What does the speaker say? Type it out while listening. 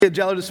Get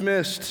Jello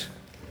dismissed.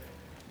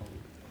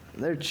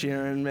 They're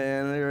cheering,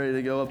 man. They're ready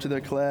to go up to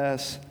their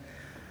class.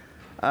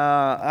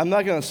 I'm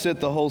not going to sit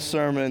the whole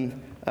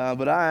sermon,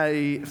 but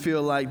I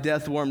feel like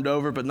death warmed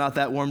over, but not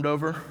that warmed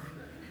over.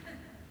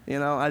 You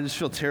know, I just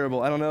feel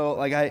terrible. I don't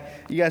know,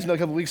 you guys know a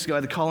couple weeks ago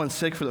I had to call in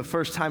sick for the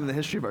first time in the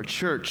history of our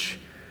church.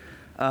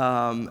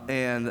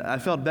 And I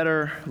felt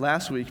better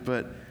last week,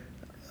 but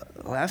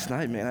last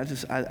night, man,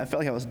 I felt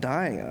like I was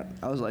dying.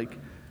 I was like,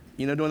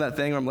 doing that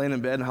thing where I'm laying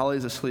in bed and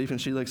Holly's asleep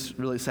and she looks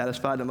really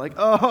satisfied. And I'm like,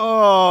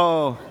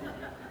 oh,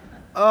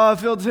 I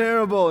feel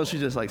terrible. And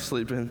she's just like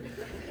sleeping.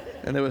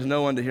 And there was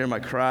no one to hear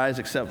my cries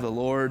except for the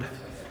Lord.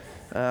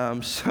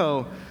 I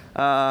thought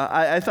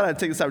I'd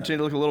take this opportunity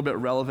to look a little bit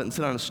relevant and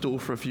sit on a stool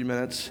for a few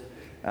minutes.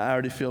 I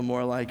already feel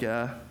more like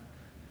a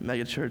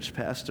mega church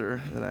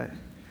pastor than I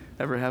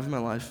ever have in my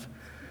life.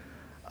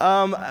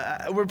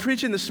 We're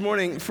preaching this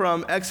morning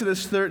from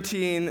Exodus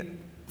 13,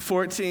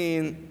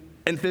 14,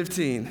 and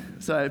 15.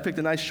 So I picked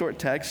a nice short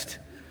text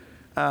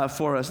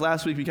for us.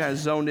 Last week we kind of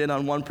zoned in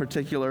on one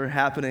particular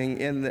happening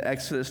in the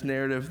Exodus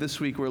narrative. This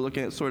week we're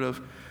looking at sort of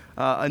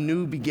a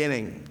new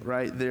beginning,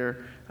 right?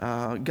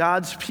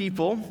 God's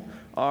people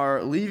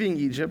are leaving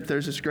Egypt.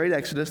 There's this great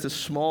exodus. This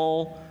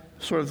small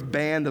sort of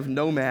band of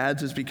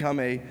nomads has become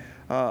a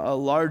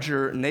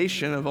larger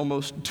nation of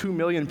almost 2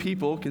 million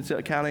people,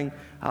 counting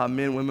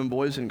men, women,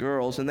 boys, and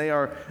girls. And they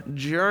are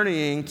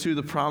journeying to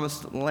the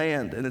promised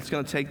land, and it's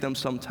going to take them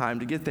some time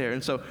to get there.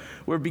 And so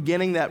we're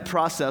beginning that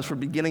process. We're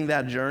beginning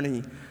that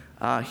journey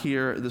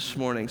here this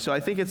morning. So I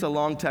think it's a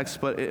long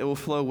text, but it will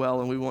flow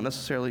well, and we won't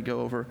necessarily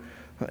go over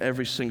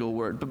every single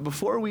word. But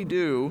before we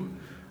do,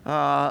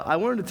 I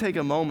wanted to take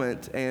a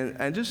moment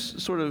and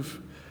just sort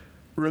of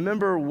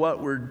remember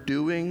what we're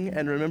doing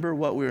and remember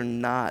what we're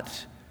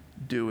not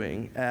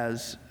doing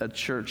as a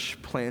church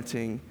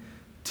planting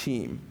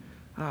team.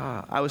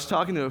 I was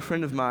talking to a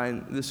friend of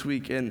mine this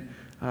week, and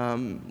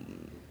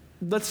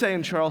let's say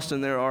in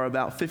Charleston there are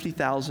about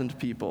 50,000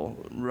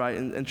 people, right,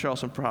 in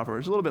Charleston proper.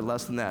 It's a little bit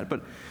less than that,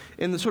 but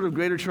in the sort of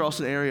greater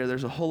Charleston area,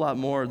 there's a whole lot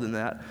more than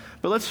that.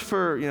 But let's,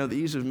 for the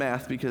ease of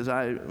math, because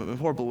I'm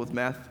horrible with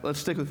math, let's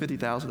stick with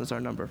 50,000 as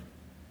our number.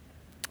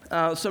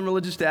 Some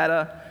religious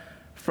data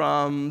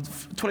from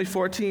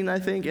 2014, I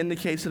think,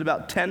 indicates that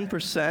about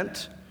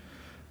 10%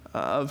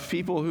 of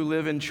people who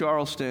live in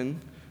Charleston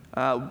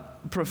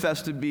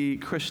profess to be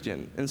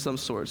Christian in some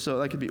sort. So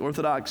that could be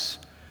Orthodox,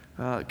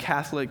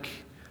 Catholic,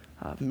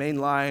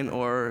 mainline,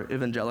 or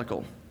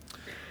evangelical.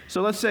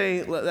 So let's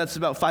say that's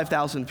about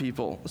 5,000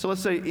 people. So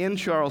let's say in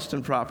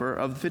Charleston proper,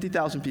 of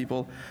 50,000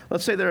 people,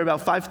 let's say there are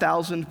about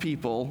 5,000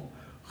 people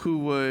who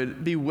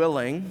would be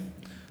willing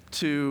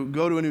to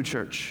go to a new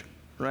church,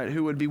 right?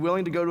 Who would be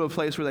willing to go to a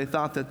place where they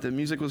thought that the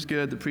music was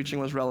good, the preaching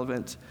was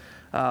relevant,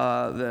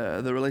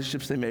 the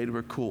relationships they made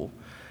were cool.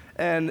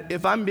 And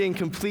if I'm being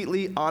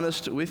completely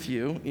honest with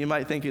you, you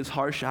might think it's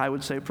harsh. I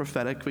would say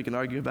prophetic. We can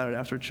argue about it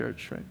after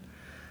church, right?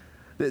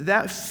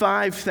 That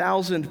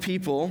 5,000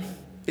 people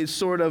is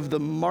sort of the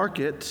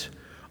market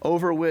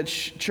over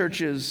which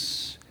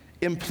churches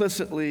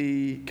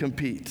implicitly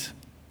compete.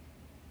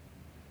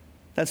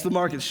 That's the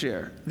market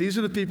share. These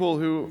are the people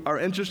who are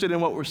interested in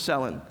what we're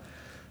selling,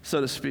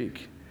 so to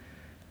speak.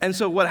 And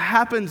so what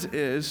happens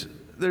is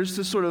there's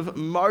this sort of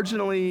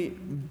marginally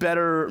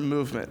better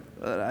movement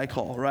that I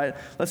call, right?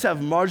 Let's have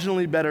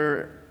marginally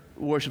better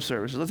worship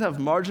services. Let's have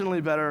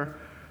marginally better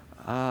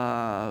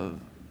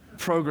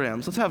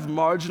programs. Let's have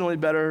marginally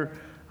better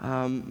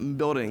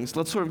buildings.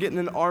 Let's sort of get in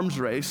an arms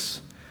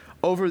race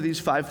over these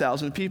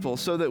 5,000 people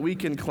so that we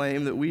can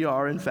claim that we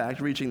are, in fact,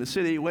 reaching the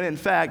city, when, in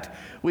fact,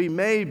 we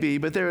may be,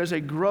 but there is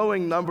a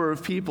growing number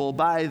of people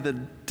by the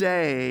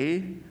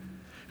day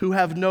who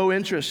have no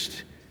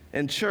interest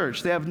in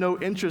church. They have no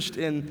interest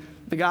in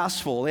the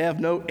gospel. They have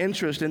no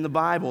interest in the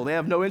Bible. They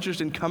have no interest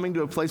in coming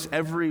to a place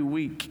every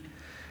week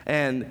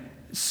and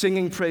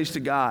singing praise to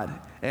God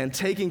and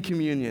taking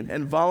communion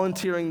and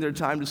volunteering their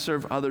time to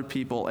serve other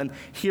people and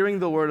hearing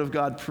the word of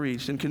God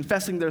preached and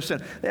confessing their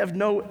sin. They have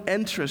no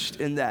interest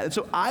in that. And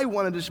so I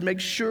want to just make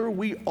sure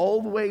we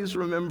always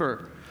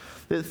remember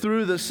that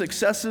through the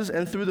successes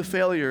and through the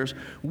failures,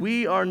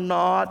 we are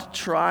not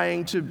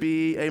trying to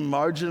be a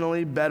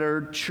marginally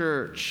better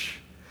church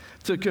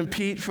to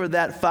compete for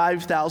that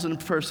 5,000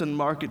 person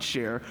market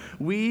share.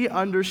 We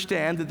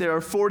understand that there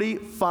are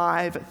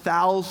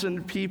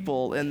 45,000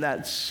 people in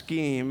that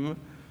scheme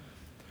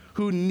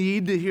who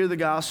need to hear the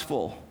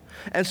gospel.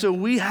 And so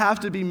we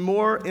have to be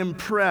more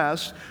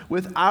impressed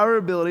with our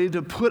ability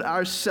to put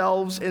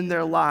ourselves in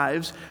their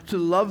lives, to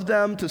love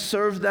them, to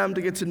serve them,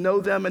 to get to know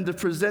them, and to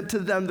present to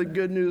them the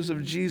good news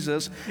of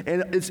Jesus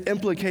and its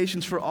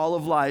implications for all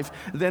of life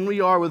than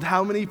we are with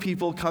how many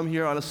people come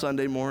here on a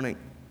Sunday morning.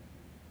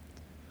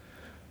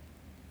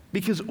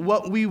 Because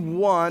what we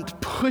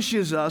want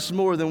pushes us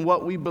more than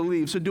what we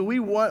believe. So do we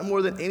want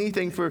more than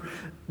anything for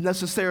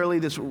necessarily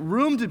this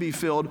room to be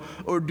filled,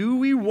 or do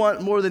we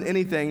want more than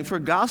anything for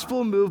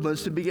gospel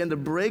movements to begin to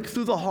break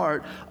through the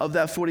heart of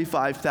that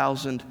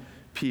 45,000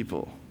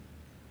 people?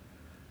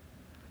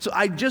 So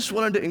I just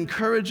wanted to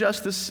encourage us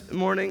this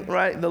morning,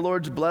 right? The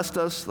Lord's blessed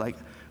us,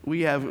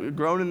 We have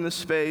grown in this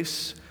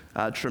space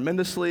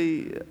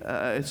tremendously.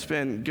 It's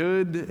been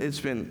good. It's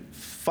been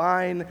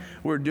fine.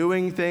 We're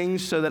doing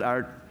things so that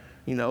our,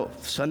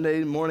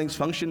 Sunday mornings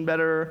function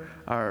better,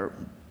 are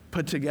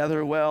put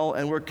together well,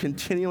 and we're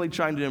continually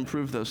trying to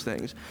improve those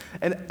things.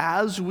 And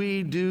as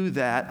we do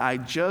that, I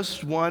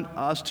just want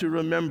us to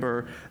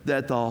remember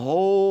that the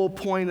whole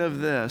point of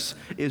this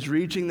is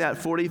reaching that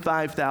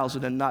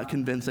 45,000 and not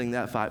convincing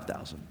that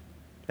 5,000.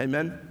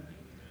 Amen?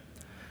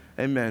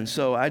 Amen.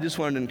 So I just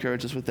wanted to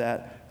encourage us with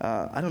that.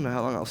 I don't know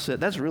how long I'll sit.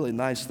 That's really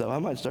nice, though. I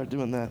might start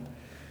doing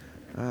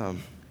that.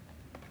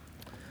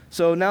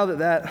 So now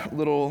that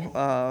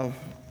little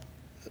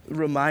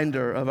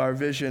reminder of our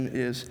vision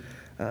is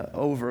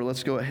over,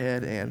 let's go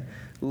ahead and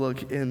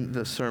look in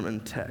the sermon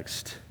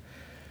text.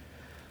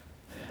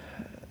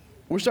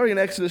 We're starting in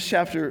Exodus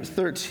chapter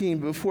 13.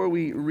 Before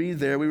we read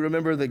there, we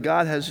remember that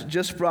God has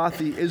just brought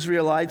the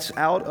Israelites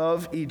out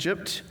of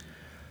Egypt.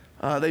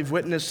 They've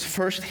witnessed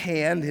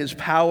firsthand his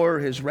power,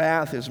 his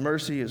wrath, his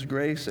mercy, his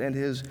grace, and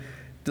his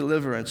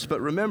deliverance.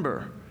 But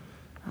remember,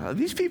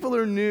 these people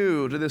are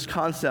new to this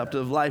concept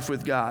of life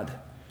with God.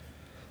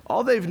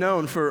 All they've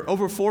known for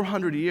over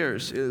 400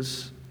 years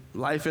is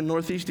life in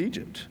Northeast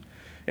Egypt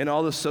and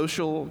all the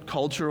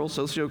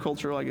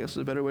sociocultural, I guess is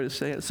a better way to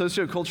say it,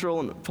 sociocultural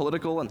and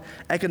political and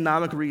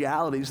economic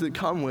realities that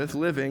come with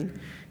living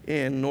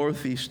in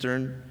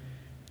northeastern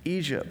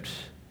Egypt.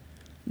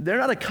 They're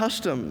not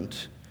accustomed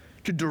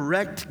to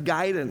direct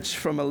guidance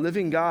from a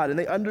living God, and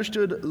they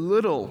understood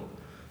little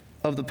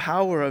of the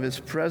power of his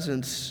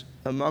presence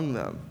among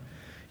them.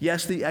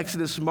 Yes, the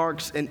Exodus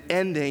marks an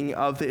ending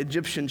of the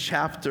Egyptian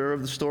chapter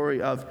of the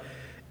story of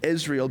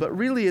Israel, but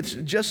really it's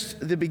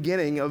just the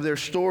beginning of their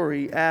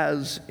story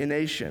as a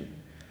nation.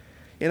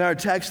 In our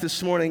text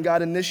this morning,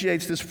 God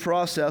initiates this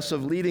process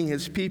of leading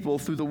his people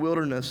through the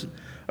wilderness,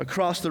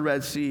 across the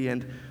Red Sea,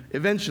 and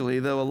eventually,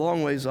 though a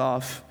long ways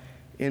off,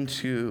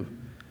 into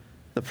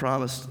the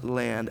promised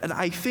land. And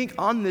I think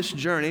on this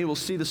journey, we'll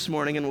see this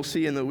morning and we'll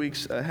see in the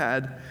weeks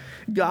ahead,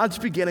 God's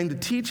beginning to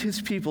teach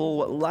his people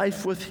what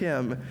life with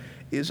him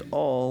is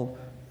all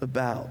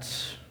about.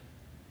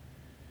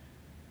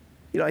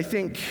 I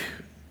think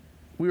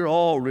we're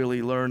all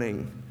really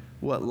learning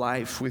what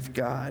life with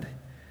God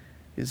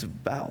is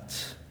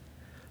about.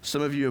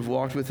 Some of you have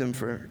walked with him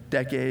for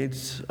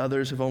decades.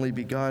 Others have only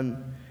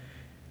begun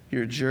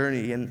your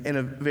journey. And in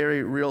a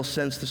very real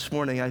sense this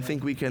morning, I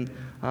think we can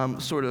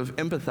sort of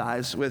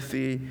empathize with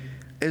the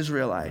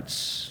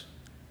Israelites.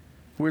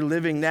 We're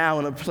living now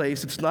in a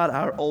place, it's not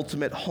our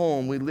ultimate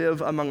home. We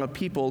live among a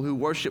people who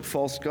worship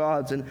false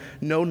gods and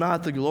know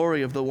not the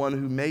glory of the one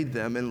who made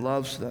them and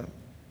loves them.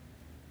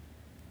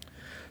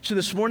 So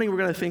this morning we're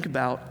going to think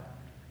about,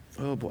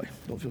 oh boy,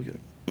 don't feel good.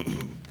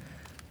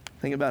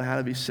 Think about how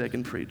to be sick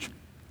and preach.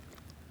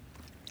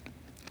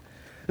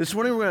 This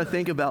morning we're going to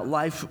think about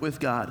life with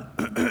God.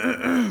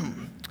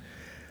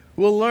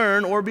 We'll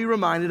learn or be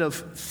reminded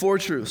of 4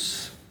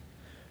 truths.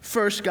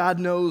 First, God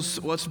knows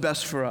what's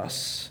best for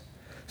us.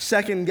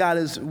 Second, God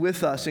is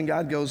with us and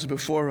God goes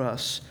before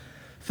us.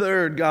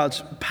 Third,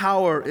 God's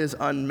power is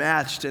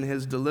unmatched and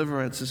his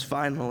deliverance is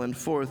final. And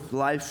fourth,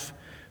 life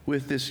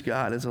with this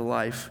God is a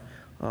life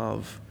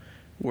of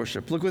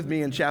worship. Look with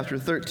me in chapter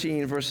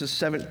 13, verses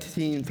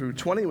 17 through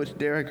 20, which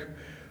Derek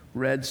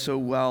read so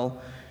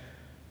well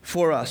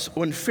for us.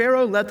 When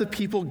Pharaoh let the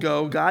people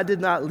go, God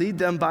did not lead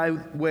them by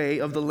way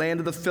of the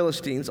land of the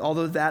Philistines,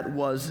 although that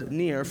was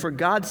near. For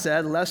God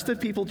said, lest the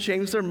people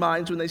change their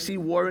minds when they see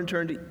war and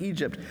turn to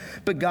Egypt.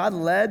 But God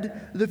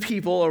led the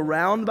people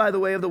around by the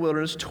way of the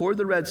wilderness toward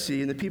the Red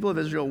Sea, and the people of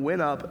Israel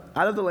went up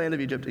out of the land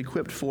of Egypt,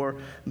 equipped for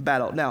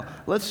battle. Now,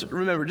 let's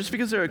remember, just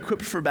because they're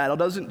equipped for battle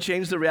doesn't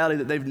change the reality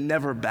that they've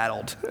never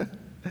battled.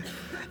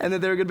 And that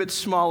they're a good bit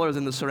smaller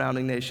than the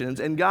surrounding nations.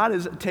 And God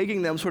is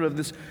taking them sort of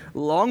this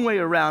long way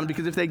around,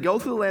 because if they go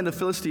through the land of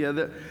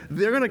Philistia,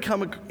 they're going to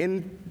come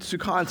into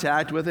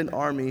contact with an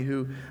army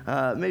who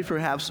may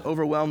perhaps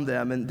overwhelm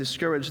them and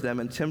discourage them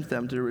and tempt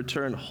them to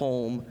return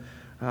home,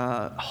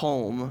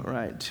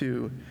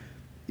 to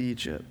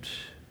Egypt.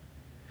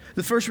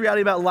 The first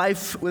reality about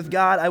life with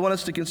God I want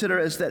us to consider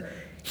is that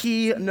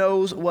he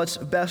knows what's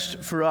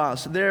best for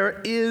us.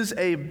 There is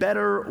a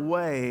better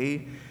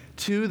way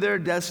to their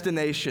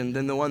destination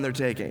than the one they're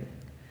taking.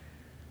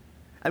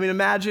 I mean,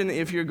 imagine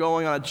if you're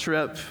going on a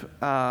trip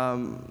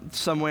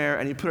somewhere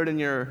and you put it in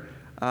your,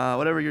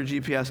 whatever your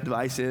GPS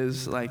device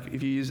is, like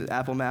if you use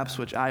Apple Maps,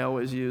 which I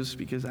always use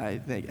because I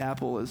think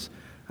Apple is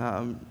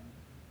the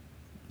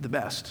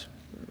best.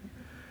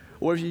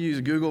 Or if you use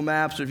Google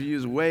Maps, or if you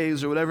use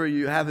Waze, or whatever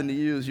you happen to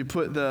use, you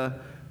put the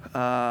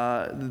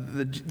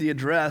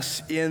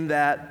address in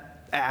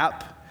that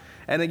app,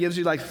 and it gives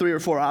you like 3 or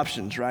 4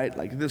 options, right?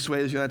 Like this way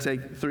is going to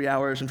take 3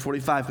 hours and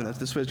 45 minutes.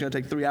 This way is going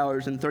to take 3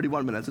 hours and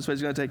 31 minutes. This way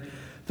is going to take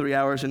 3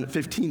 hours and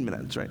 15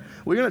 minutes, right?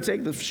 We're going to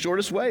take the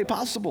shortest way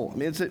possible. I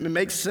mean, it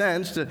makes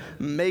sense to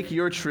make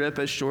your trip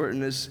as short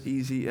and as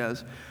easy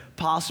as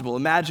possible.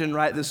 Imagine,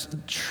 right, this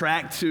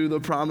track to the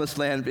promised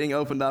land being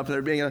opened up and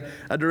there being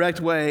a direct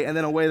way and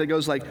then a way that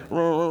goes like,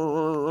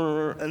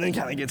 and then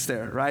kind of gets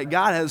there, right?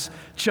 God has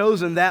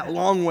chosen that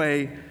long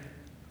way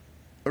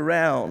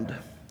around.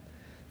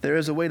 There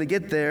is a way to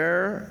get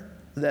there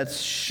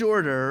that's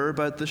shorter,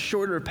 but the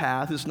shorter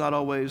path is not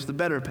always the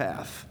better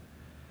path.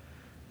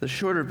 The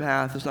shorter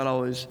path is not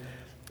always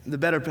the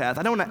better path.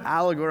 I don't want to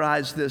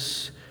allegorize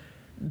this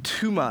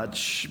too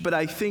much, but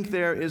I think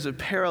there is a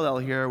parallel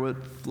here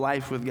with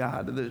life with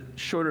God. The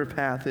shorter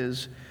path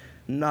is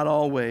not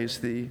always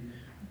the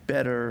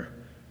better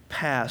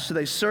path. So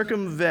they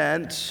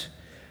circumvent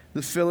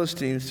the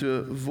Philistines to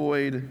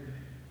avoid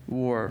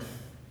war,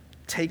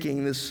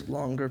 taking this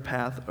longer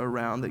path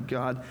around that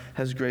God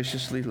has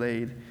graciously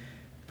laid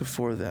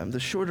before them. The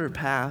shorter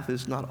path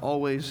is not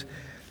always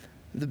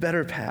the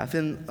better path.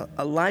 In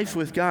a life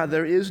with God,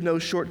 there is no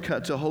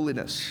shortcut to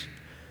holiness.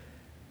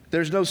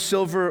 There's no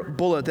silver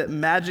bullet that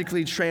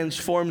magically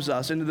transforms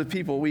us into the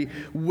people we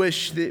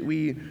wish that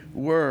we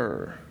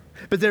were.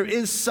 But there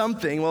is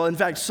something, well, in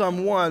fact,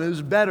 someone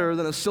who's better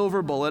than a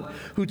silver bullet,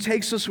 who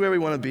takes us where we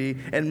want to be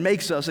and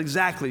makes us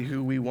exactly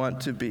who we want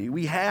to be.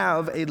 We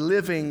have a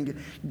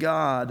living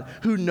God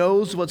who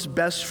knows what's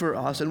best for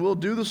us and will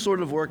do the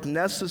sort of work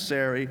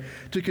necessary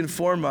to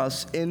conform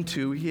us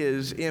into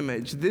his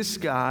image. This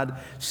God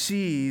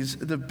sees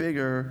the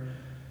bigger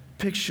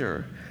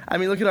picture. I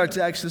mean, look at our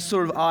text, this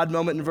sort of odd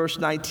moment in verse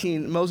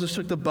 19. Moses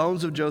took the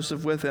bones of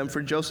Joseph with him,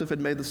 for Joseph had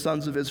made the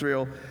sons of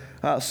Israel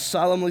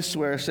solemnly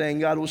swear, saying,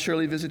 God will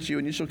surely visit you,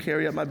 and you shall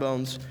carry up my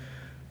bones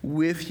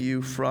with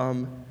you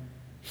from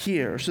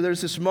here. So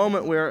there's this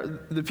moment where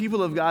the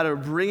people of God are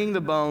bringing the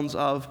bones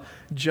of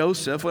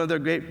Joseph, one of their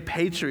great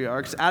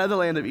patriarchs, out of the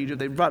land of Egypt.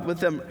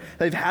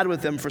 They've had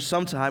with them for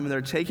some time, and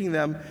they're taking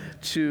them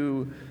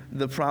to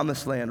the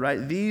promised land,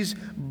 right? These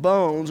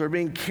bones are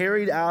being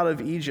carried out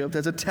of Egypt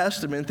as a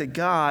testament that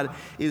God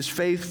is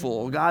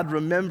faithful. God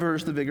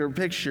remembers the bigger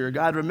picture.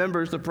 God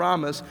remembers the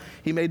promise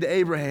he made to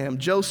Abraham.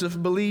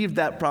 Joseph believed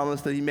that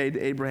promise that he made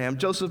to Abraham.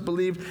 Joseph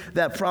believed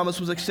that promise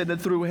was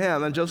extended through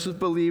him, and Joseph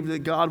believed that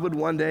God would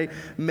one day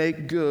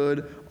make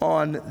good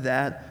on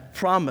that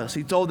promise.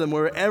 He told them,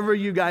 wherever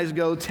you guys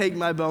go, take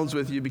my bones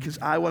with you, because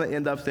I want to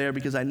end up there,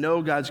 because I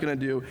know God's going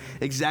to do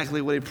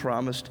exactly what he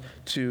promised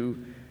to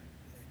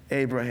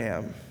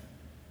Abraham.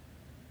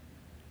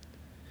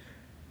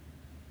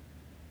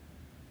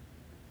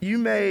 You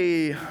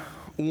may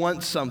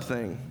want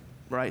something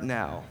right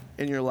now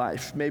in your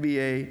life, maybe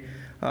a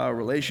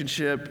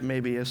relationship,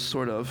 maybe a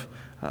sort of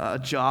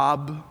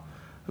job,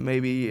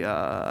 maybe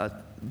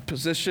a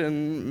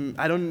position.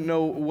 I don't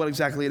know what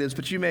exactly it is,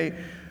 but you may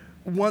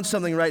want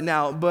something right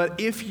now.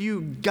 But if you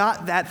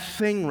got that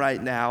thing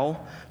right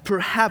now,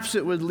 perhaps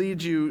it would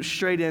lead you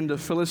straight into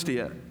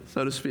Philistia,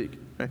 so to speak.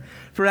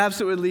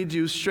 Perhaps it would lead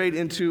you straight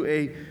into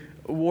a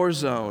war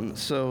zone,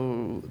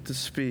 so to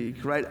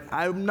speak, right?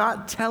 I'm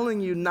not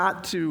telling you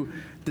not to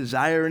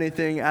desire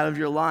anything out of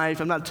your life.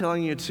 I'm not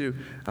telling you to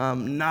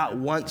not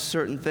want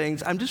certain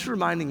things. I'm just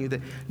reminding you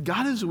that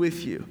God is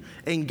with you,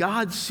 and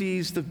God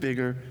sees the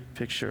bigger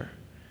picture.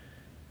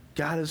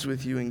 God is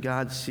with you, and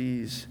God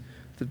sees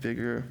the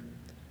bigger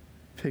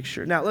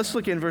picture. Now, let's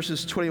look in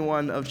verses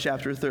 21 of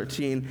chapter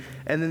 13,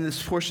 and then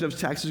this portion of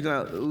text is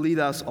going to lead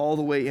us all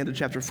the way into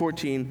chapter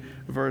 14,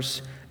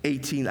 verse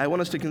 18. I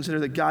want us to consider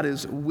that God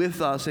is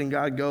with us and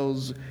God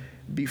goes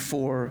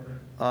before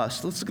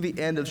us. Let's look at the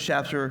end of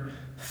chapter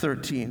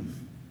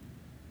 13.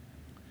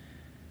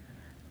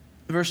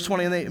 Verse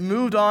 20, and they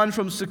moved on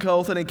from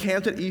Succoth and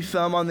encamped at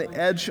Etham on the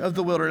edge of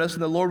the wilderness.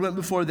 And the Lord went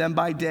before them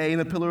by day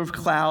in a pillar of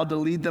cloud to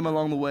lead them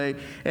along the way,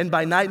 and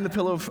by night in the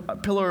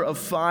pillar of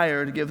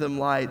fire to give them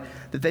light,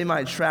 that they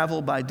might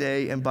travel by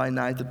day and by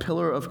night. The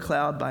pillar of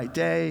cloud by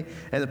day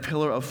and the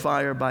pillar of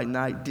fire by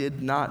night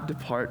did not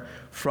depart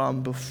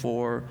from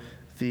before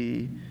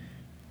the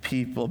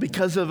people.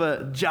 Because of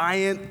a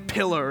giant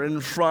pillar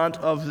in front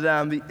of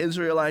them, the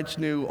Israelites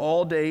knew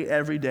all day,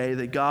 every day,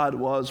 that God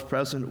was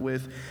present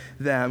with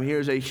them.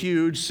 Here's a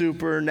huge,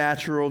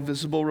 supernatural,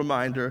 visible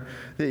reminder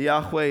that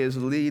Yahweh is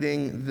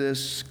leading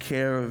this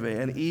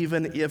caravan.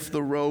 Even if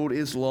the road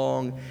is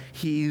long,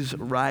 he's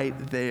right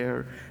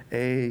there.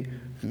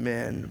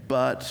 Amen.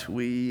 But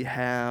we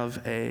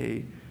have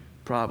a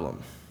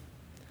problem.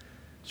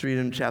 Let's read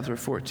in chapter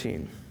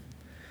 14.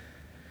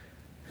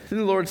 Then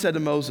the Lord said to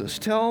Moses,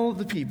 tell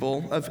the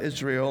people of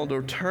Israel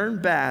to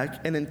turn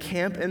back and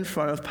encamp in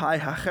front of Pi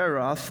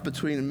Hahiroth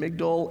between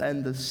Migdol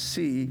and the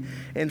sea.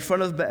 In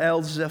front of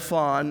Baal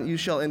Zephon you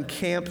shall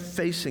encamp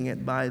facing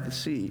it by the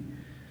sea.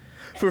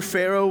 For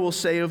Pharaoh will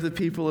say of the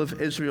people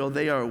of Israel,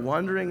 they are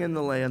wandering in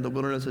the land, the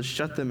wilderness has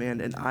shut them in,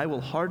 and I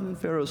will harden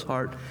Pharaoh's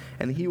heart,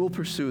 and he will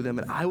pursue them,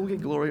 and I will get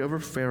glory over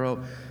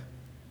Pharaoh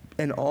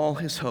and all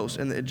his hosts,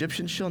 and the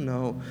Egyptians shall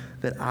know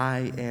that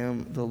I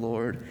am the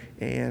Lord.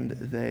 And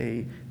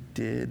they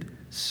did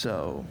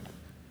so.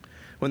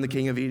 When the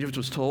king of Egypt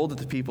was told that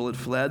the people had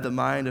fled, the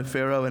mind of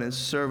Pharaoh and his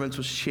servants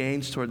was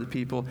changed toward the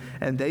people,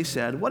 and they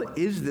said, what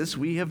is this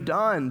we have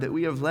done, that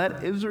we have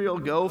let Israel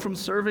go from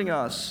serving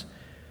us?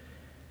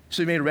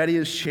 So he made ready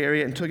his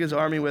chariot and took his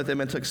army with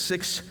him and took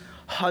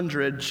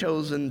 600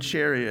 chosen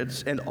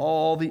chariots and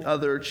all the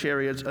other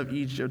chariots of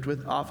Egypt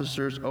with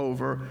officers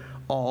over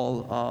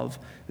all of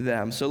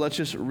them. So let's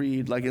just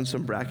read like in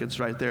some brackets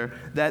right there.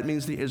 That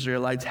means the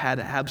Israelites had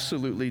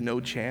absolutely no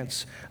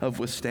chance of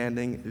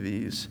withstanding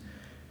these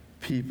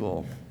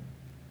people.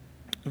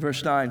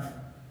 Verse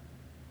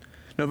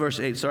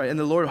 8, sorry. And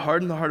the Lord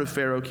hardened the heart of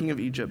Pharaoh, king of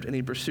Egypt, and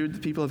he pursued the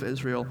people of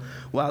Israel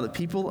while the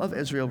people of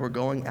Israel were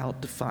going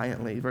out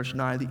defiantly. Verse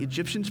 9, the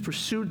Egyptians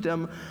pursued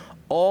them,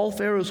 all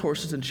Pharaoh's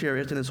horses and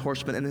chariots and his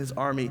horsemen and his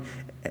army,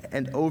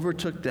 and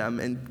overtook them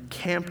and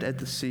camped at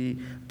the sea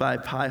by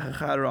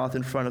Pi-hahiroth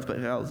in front of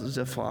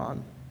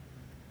Baal-zephon.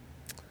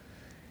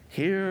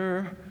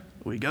 Here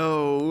we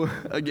go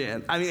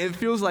again. I mean, it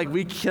feels like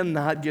we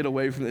cannot get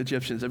away from the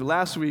Egyptians. I mean,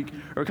 last week,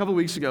 or a couple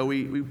weeks ago,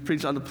 we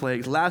preached on the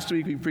plagues. Last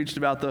week, we preached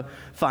about the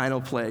final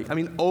plague. I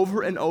mean,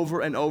 over and over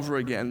and over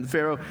again,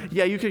 Pharaoh,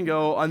 yeah, you can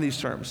go on these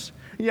terms.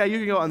 Yeah, you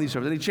can go on these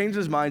terms. And he changed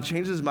his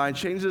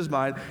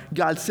mind.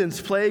 God sends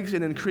plagues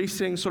in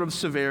increasing sort of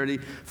severity.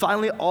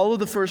 Finally, all of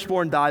the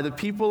firstborn die. The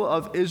people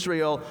of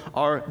Israel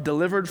are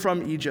delivered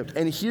from Egypt.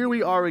 And here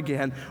we are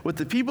again with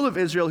the people of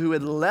Israel who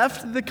had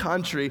left the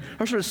country,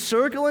 are sort of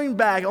circling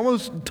back,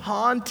 almost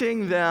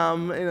taunting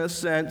them in a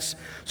sense,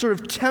 sort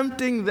of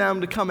tempting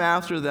them to come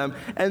after them.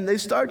 And they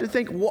start to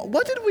think,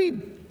 why did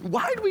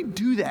we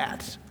do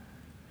that?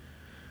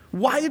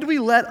 Why did we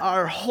let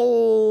our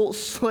whole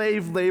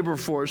slave labor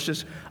force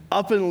just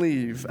up and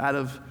leave out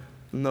of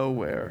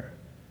nowhere?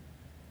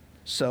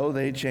 So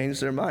they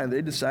changed their mind.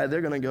 They decided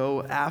they're going to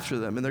go after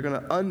them, and they're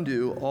going to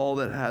undo all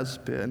that has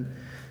been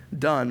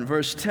done.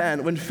 Verse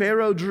 10, when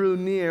Pharaoh drew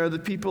near, the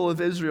people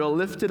of Israel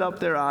lifted up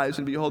their eyes,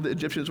 and behold, the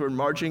Egyptians were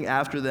marching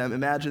after them.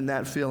 Imagine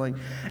that feeling.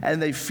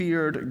 And they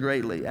feared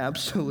greatly,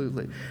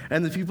 absolutely.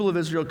 And the people of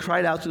Israel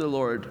cried out to the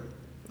Lord.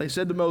 They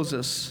said to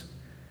Moses,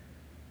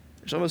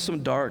 there's almost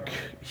some dark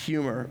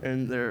humor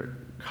in their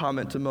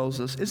comment to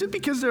Moses. Is it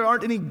because there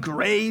aren't any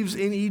graves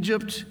in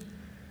Egypt?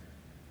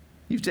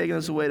 You've taken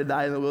us away to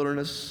die in the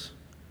wilderness.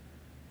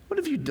 What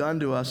have you done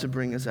to us to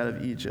bring us out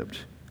of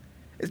Egypt?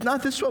 Is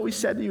not this what we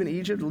said to you in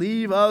Egypt?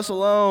 Leave us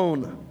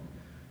alone,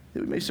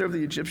 that we may serve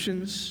the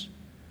Egyptians.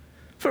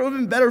 For it would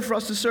have been better for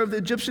us to serve the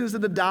Egyptians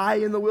than to die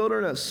in the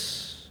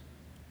wilderness.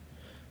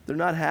 They're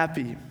not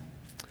happy.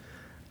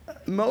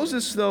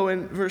 Moses, though,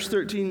 in verse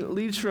 13,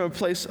 leads from a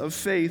place of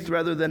faith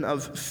rather than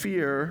of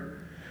fear.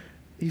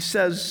 He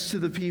says to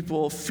the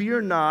people,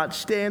 fear not,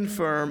 stand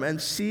firm, and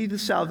see the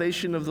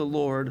salvation of the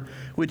Lord,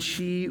 which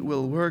he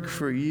will work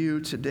for you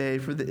today.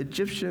 For the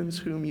Egyptians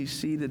whom you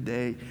see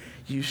today,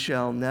 you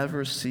shall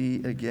never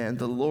see again.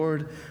 The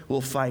Lord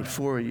will fight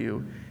for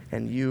you,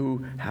 and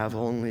you have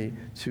only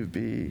to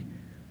be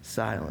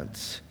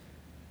silent.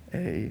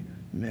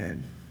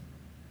 Amen.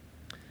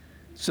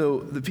 So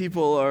the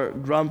people are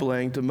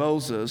grumbling to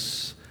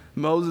Moses.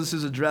 Moses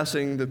is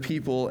addressing the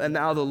people, and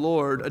now the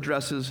Lord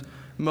addresses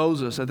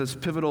Moses at this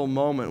pivotal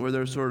moment where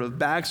their sort of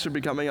backs are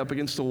becoming up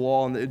against the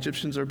wall and the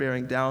Egyptians are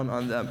bearing down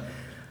on them.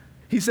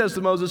 He says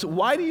to Moses,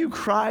 why do you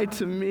cry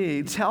to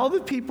me? Tell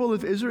the people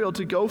of Israel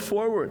to go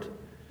forward.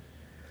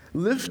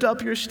 Lift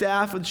up your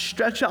staff and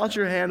stretch out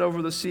your hand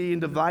over the sea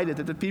and divide it,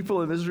 that the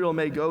people of Israel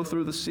may go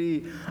through the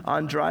sea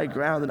on dry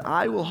ground. And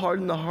I will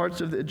harden the hearts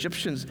of the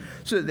Egyptians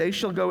so that they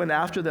shall go in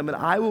after them. And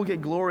I will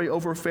get glory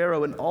over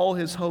Pharaoh and all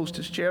his host,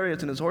 his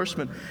chariots and his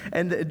horsemen.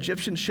 And the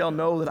Egyptians shall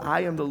know that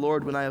I am the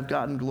Lord when I have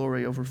gotten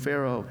glory over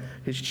Pharaoh,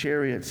 his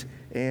chariots,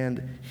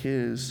 and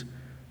his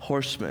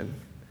horsemen.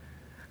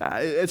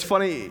 It's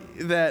funny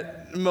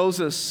that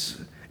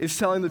Moses is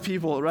telling the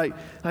people, right,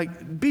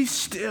 like, be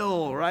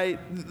still, right?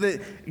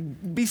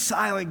 Be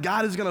silent.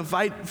 God is going to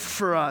fight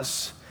for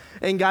us.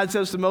 And God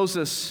says to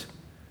Moses,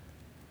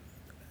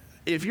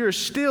 if you're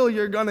still,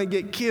 you're going to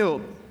get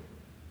killed.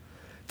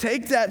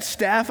 Take that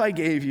staff I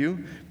gave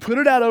you, put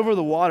it out over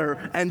the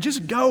water, and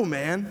just go,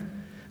 man.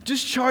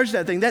 Just charge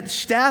that thing. That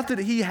staff that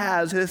he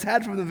has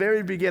had from the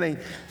very beginning,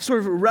 sort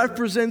of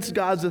represents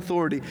God's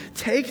authority.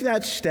 Take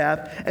that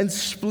staff and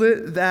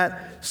split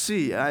that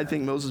sea. I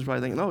think Moses is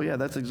probably thinking, oh yeah,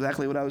 that's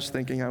exactly what I was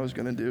thinking I was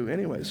going to do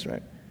anyways,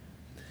 right?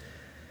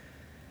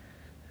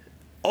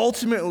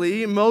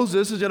 Ultimately,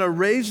 Moses is going to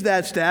raise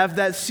that staff.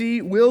 That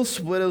sea will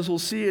split, as we'll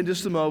see in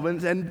just a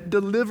moment, and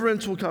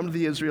deliverance will come to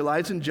the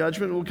Israelites, and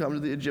judgment will come to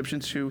the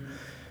Egyptians who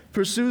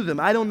pursue them.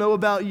 I don't know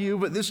about you,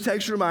 but this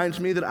text reminds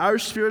me that our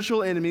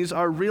spiritual enemies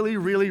are really,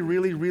 really,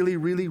 really, really,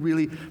 really,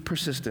 really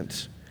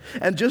persistent.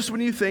 And just when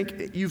you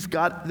think you've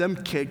got them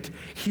kicked,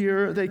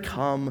 here they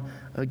come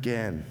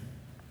again.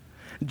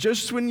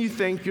 Just when you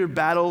think your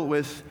battle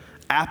with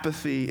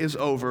apathy is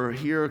over,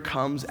 here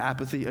comes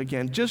apathy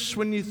again. Just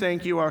when you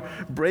think you are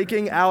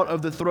breaking out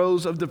of the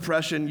throes of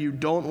depression, you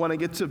don't want to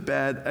get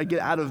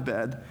out of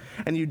bed,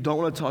 and you don't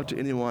want to talk to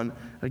anyone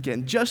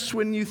again. Just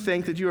when you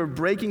think that you are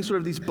breaking sort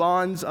of these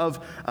bonds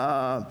of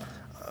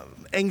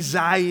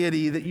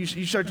anxiety, that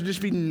you start to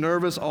just be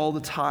nervous all the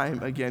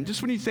time again.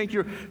 Just when you think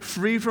you're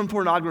free from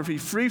pornography,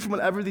 free from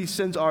whatever these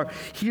sins are,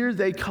 here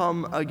they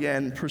come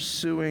again,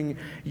 pursuing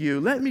you.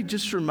 Let me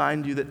just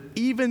remind you that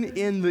even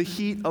in the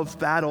heat of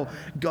battle,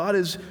 God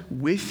is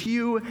with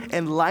you,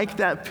 and like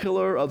that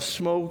pillar of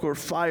smoke or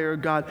fire,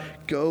 God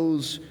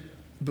goes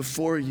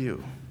before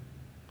you.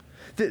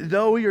 That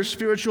though your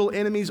spiritual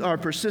enemies are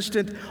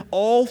persistent,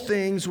 all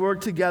things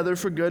work together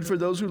for good for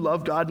those who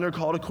love God and are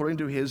called according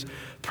to his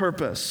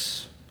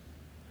purpose.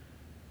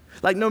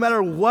 Like no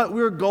matter what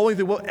we're going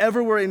through,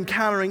 whatever we're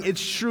encountering,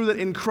 it's true that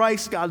in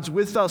Christ, God's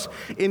with us.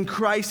 In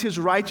Christ, his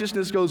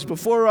righteousness goes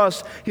before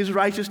us, his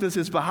righteousness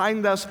is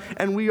behind us,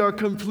 and we are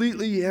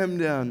completely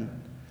hemmed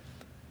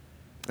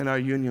in our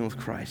union with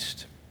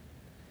Christ.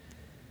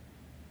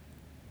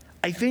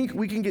 I think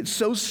we can get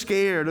so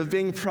scared of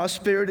being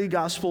prosperity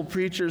gospel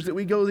preachers that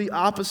we go the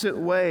opposite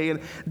way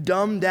and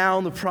dumb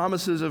down the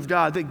promises of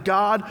God, that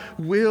God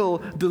will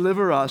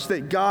deliver us,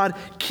 that God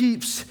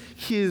keeps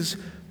his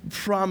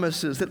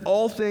promises, that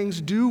all things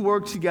do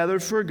work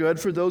together for good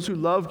for those who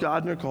love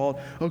God and are called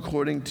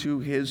according to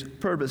his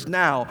purpose.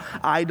 Now,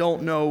 I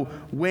don't know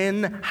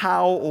when,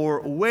 how, or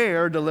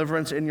where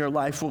deliverance in your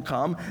life will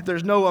come.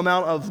 There's no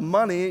amount of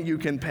money you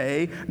can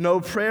pay,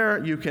 no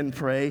prayer you can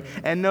pray,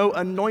 and no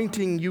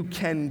anointing you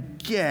can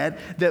get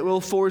that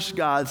will force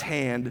God's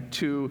hand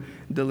to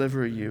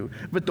deliver you.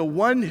 But the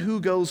one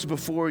who goes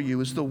before you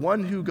is the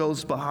one who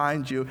goes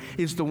behind you,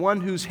 is the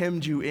one who's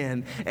hemmed you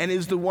in, and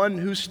is the one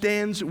who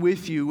stands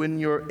with you when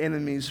your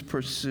enemies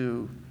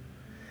pursue.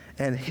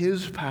 And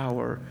his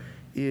power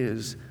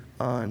is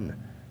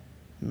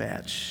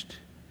unmatched.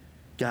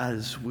 God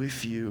is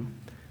with you.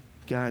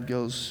 God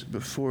goes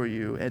before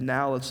you. And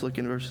now let's look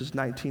in verses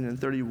 19 and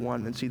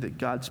 31 and see that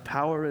God's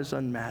power is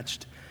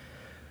unmatched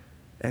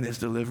and his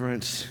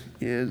deliverance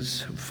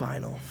is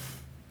final.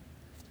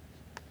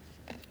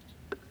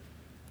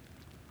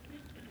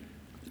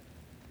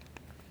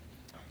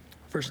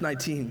 Verse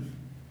 19.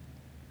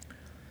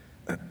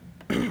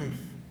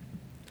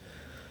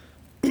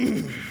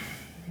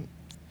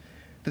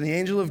 Then the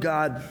angel of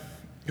God,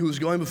 who was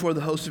going before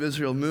the host of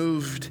Israel,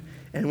 moved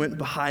and went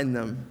behind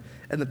them.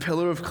 And the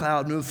pillar of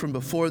cloud moved from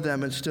before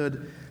them and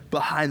stood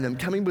behind them,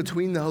 coming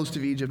between the host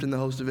of Egypt and the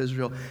host of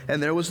Israel.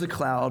 And there was the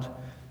cloud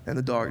and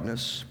the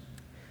darkness.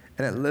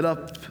 And it lit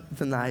up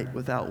the night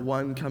without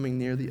one coming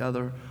near the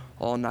other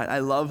all night. I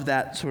love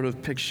that sort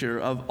of picture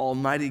of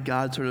Almighty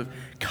God sort of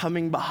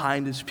coming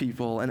behind his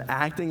people and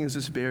acting as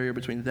this barrier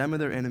between them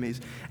and their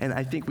enemies. And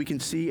I think we can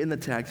see in the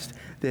text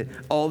that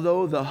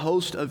although the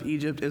host of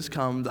Egypt is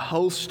come, the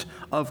host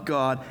of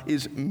God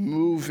is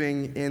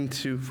moving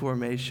into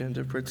formation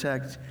to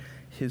protect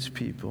his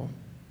people.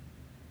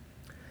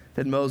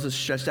 Then Moses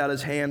stretched out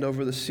his hand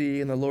over the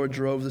sea, and the Lord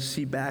drove the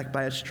sea back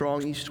by a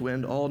strong east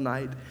wind all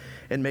night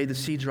and made the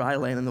sea dry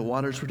land, and the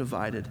waters were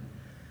divided.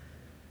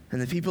 And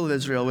the people of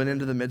Israel went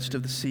into the midst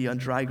of the sea on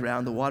dry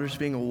ground, the waters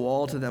being a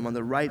wall to them on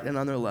the right and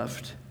on their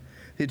left.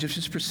 The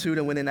Egyptians pursued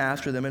and went in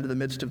after them into the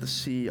midst of the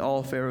sea,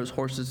 all Pharaoh's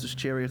horses, his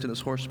chariots, and his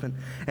horsemen.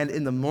 And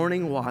in the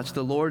morning watch,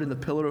 the Lord in the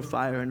pillar of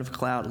fire and of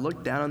cloud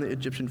looked down on the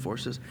Egyptian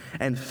forces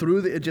and threw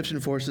the Egyptian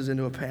forces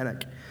into a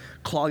panic,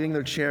 clogging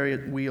their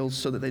chariot wheels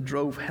so that they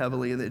drove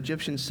heavily. And the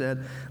Egyptians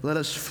said, "Let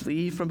us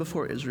flee from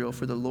before Israel,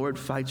 for the Lord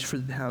fights for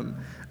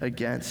them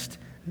against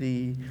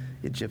the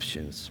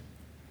Egyptians."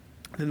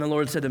 Then the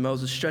Lord said to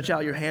Moses, "Stretch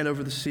out your hand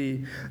over the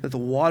sea, that the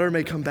water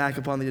may come back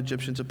upon the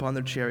Egyptians, upon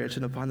their chariots,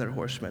 and upon their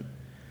horsemen."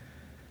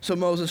 So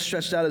Moses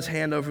stretched out his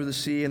hand over the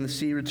sea, and the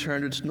sea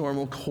returned to its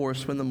normal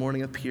course when the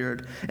morning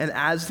appeared. And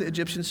as the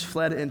Egyptians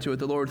fled into it,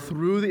 the Lord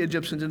threw the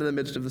Egyptians into the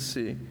midst of the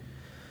sea.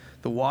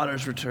 The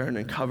waters returned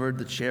and covered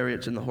the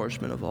chariots and the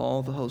horsemen of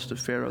all the host of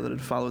Pharaoh that had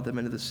followed them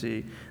into the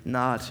sea.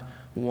 Not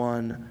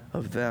one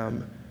of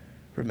them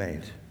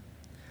remained.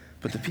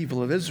 But the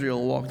people of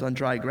Israel walked on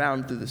dry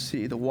ground through the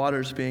sea, the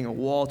waters being a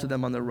wall to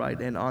them on their right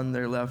and on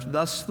their left.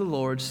 Thus the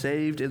Lord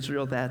saved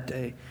Israel that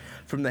day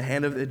from the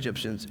hand of the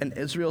Egyptians, and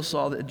Israel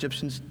saw the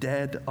Egyptians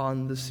dead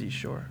on the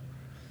seashore.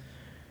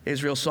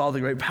 Israel saw the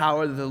great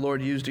power that the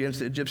Lord used against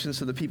the Egyptians,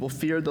 so the people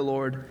feared the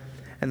Lord,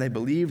 and they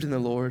believed in the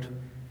Lord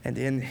and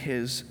in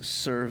his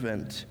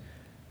servant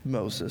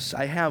Moses.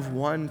 I have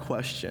one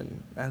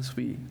question as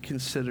we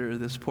consider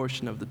this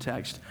portion of the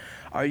text.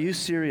 Are you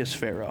serious,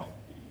 Pharaoh?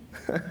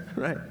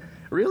 Right?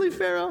 Really,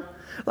 Pharaoh?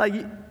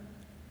 Like,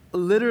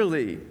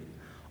 literally,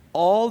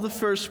 all the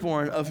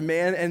firstborn of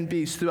man and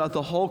beast throughout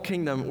the whole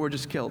kingdom were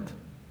just killed.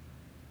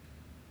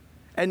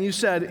 And you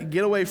said,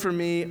 "Get away from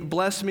me,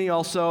 bless me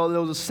also."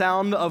 There was a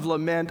sound of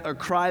lament, a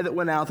cry that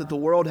went out that the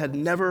world had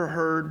never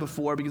heard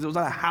before, because there was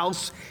not a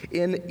house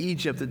in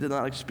Egypt that did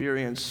not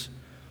experience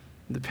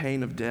the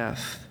pain of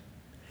death.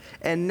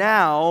 And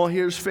now,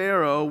 here's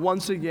Pharaoh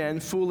once again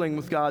fooling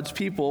with God's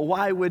people.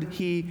 Why would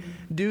he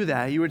do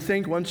that? You would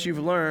think once you've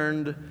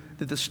learned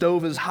that the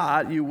stove is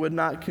hot, you would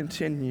not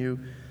continue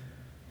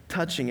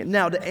touching it.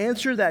 Now, to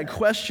answer that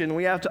question,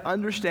 we have to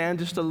understand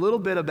just a little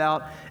bit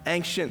about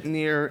ancient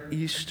Near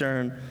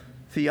Eastern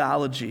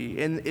theology.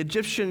 In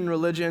Egyptian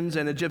religions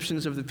and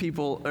Egyptians of the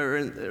people, or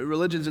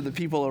religions of the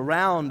people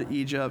around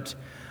Egypt,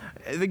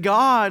 the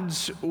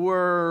gods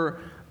were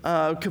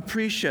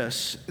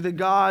capricious. The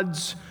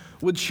gods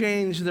would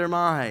change their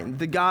mind.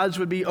 The gods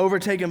would be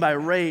overtaken by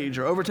rage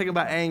or overtaken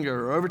by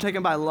anger or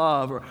overtaken by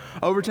love or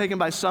overtaken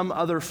by some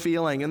other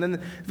feeling. And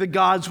then the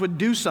gods would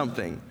do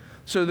something.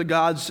 So the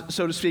gods,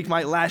 so to speak,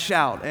 might lash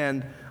out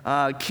and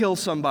kill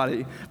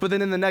somebody. But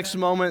then in the next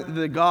moment,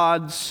 the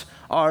gods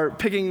are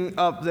picking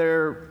up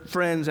their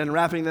friends and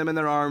wrapping them in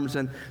their arms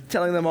and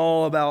telling them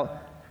all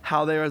about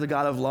how they are the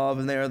God of love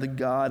and they are the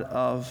God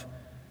of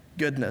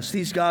goodness.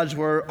 These gods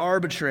were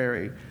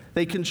arbitrary.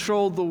 They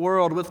controlled the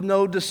world with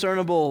no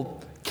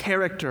discernible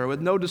character,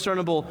 with no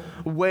discernible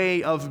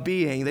way of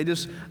being. They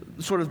just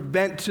sort of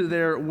bent to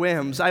their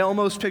whims. I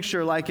almost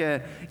picture like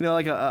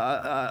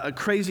a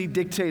crazy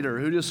dictator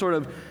who just sort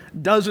of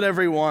does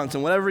whatever he wants,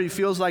 and whatever he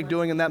feels like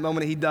doing in that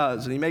moment, he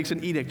does. And he makes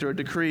an edict or a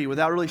decree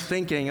without really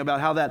thinking about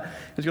how that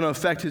is going to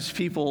affect his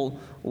people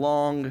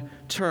long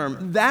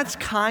term. That's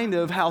kind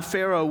of how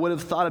Pharaoh would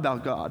have thought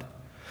about God.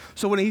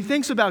 So when he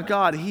thinks about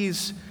God,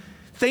 he's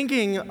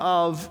thinking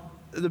of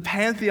the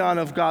pantheon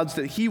of gods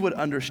that he would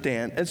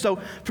understand. And so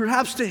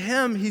perhaps to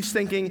him, he's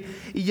thinking,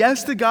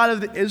 yes, the God of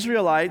the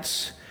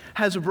Israelites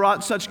has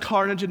brought such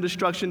carnage and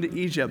destruction to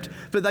Egypt,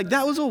 but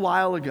that was a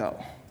while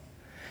ago.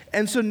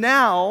 And so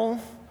now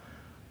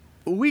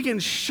we can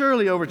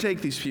surely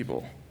overtake these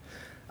people.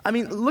 I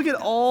mean, look at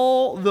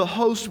all the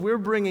host we're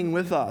bringing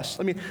with us.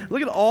 I mean,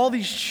 look at all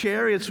these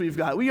chariots we've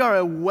got. We are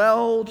a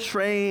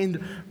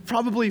well-trained,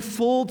 probably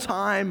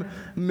full-time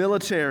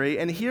military.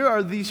 And here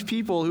are these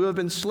people who have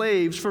been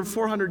slaves for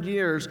 400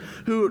 years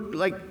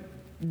who,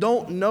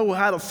 don't know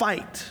how to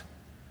fight.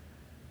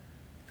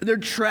 They're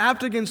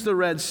trapped against the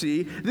Red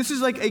Sea. This is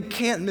like a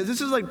can't miss.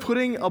 This is like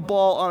putting a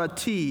ball on a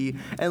tee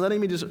and letting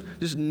me just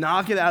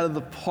knock it out of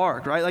the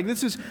park, right?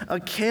 This is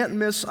a can't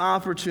miss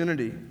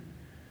opportunity.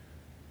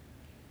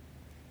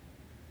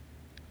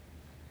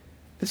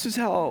 This is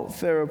how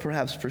Pharaoh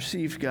perhaps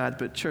perceived God,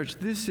 but church,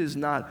 this is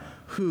not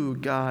who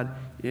God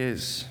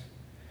is.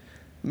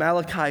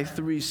 Malachi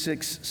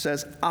 3:6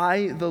 says,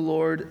 I, the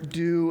Lord,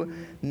 do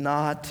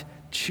not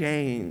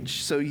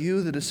change. So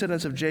you, the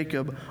descendants of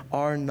Jacob,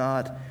 are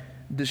not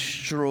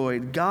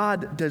destroyed.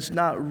 God does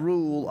not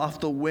rule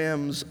off the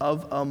whims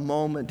of a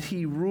moment.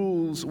 He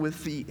rules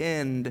with the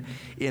end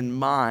in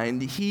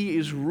mind. He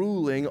is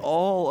ruling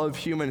all of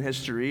human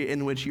history,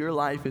 in which your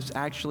life is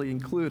actually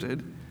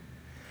included,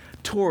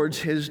 towards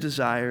his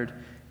desired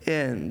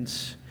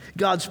ends.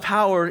 God's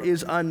power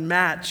is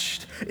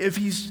unmatched. If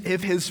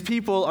his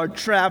people are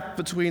trapped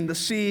between the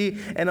sea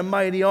and a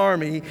mighty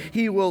army,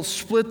 he will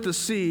split the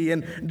sea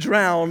and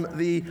drown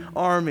the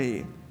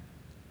army.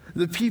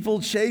 The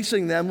people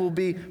chasing them will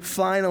be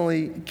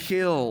finally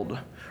killed.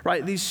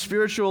 Right? These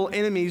spiritual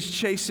enemies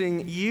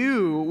chasing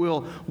you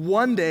will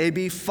one day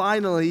be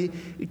finally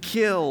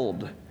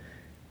killed.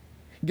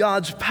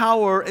 God's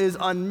power is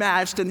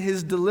unmatched and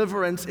his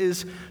deliverance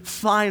is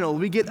final.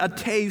 We get a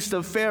taste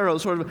of Pharaoh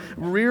sort of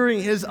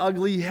rearing his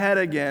ugly head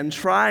again,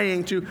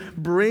 trying to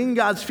bring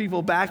God's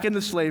people back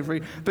into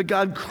slavery, but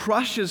God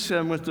crushes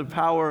him with the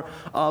power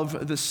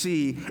of the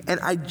sea. And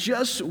I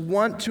just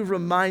want to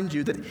remind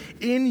you that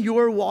in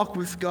your walk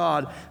with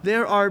God,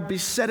 there are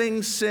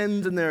besetting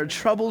sins and there are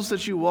troubles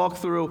that you walk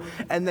through,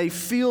 and they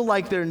feel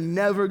like they're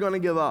never going to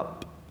give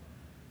up.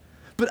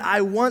 But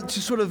I want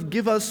to sort of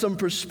give us some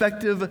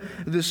perspective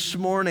this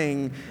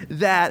morning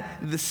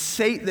that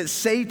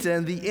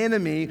Satan, the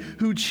enemy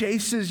who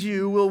chases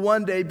you, will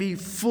one day be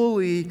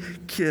fully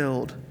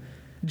killed.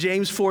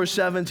 James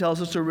 4:7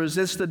 tells us to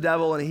resist the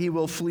devil and he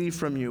will flee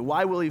from you.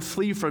 Why will he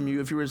flee from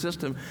you if you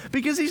resist him?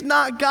 Because he's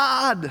not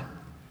God.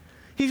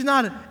 He's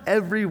not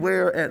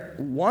everywhere at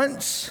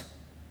once.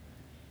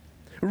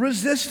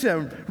 Resist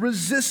him.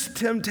 Resist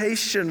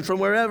temptation from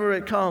wherever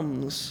it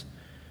comes.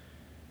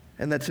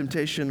 And that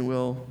temptation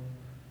will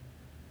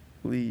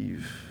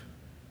leave.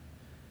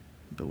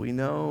 But we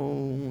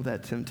know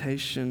that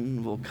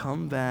temptation will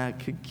come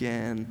back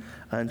again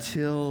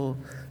until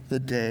the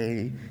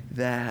day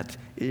that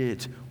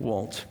it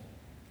won't.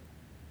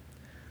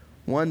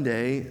 One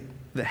day,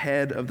 the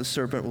head of the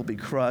serpent will be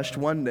crushed.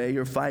 One day,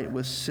 your fight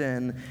with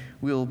sin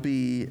will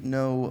be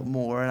no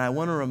more. And I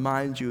want to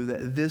remind you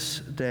that this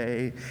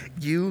day,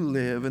 you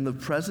live in the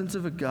presence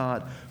of a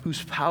God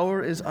whose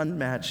power is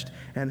unmatched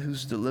and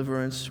whose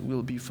deliverance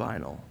will be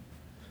final.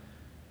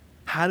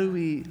 How do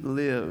we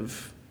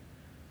live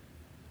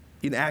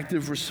in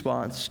active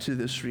response to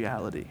this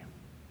reality?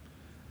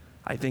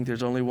 I think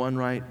there's only one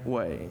right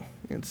way.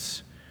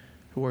 It's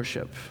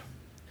worship.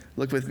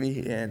 Look with me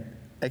in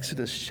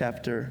Exodus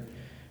chapter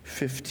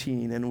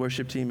 15. And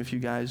worship team, if you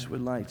guys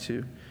would like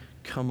to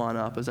come on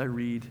up as I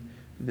read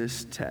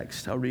this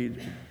text. I'll read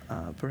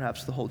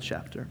perhaps the whole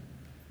chapter.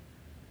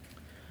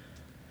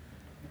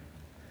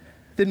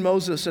 Then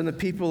Moses and the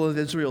people of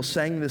Israel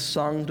sang this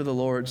song to the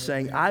Lord,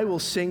 saying, I will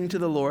sing to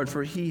the Lord,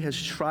 for he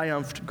has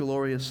triumphed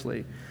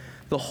gloriously.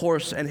 The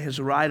horse and his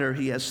rider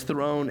he has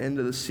thrown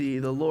into the sea.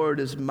 The Lord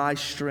is my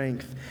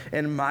strength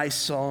and my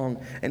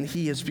song, and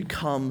he has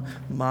become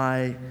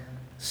my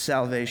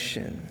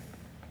salvation.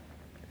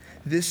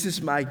 This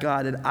is my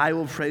God, and I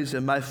will praise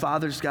him, my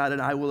father's God,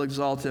 and I will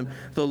exalt him.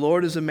 The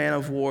Lord is a man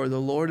of war.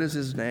 The Lord is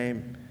his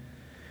name.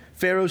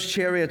 Pharaoh's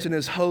chariots and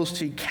his host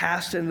he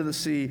cast into the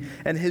sea,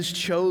 and his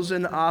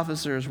chosen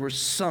officers were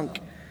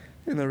sunk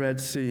in the Red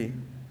Sea.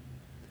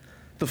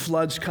 The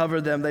floods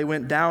covered them. They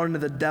went down into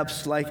the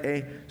depths like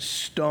a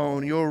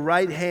stone. Your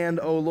right hand,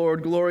 O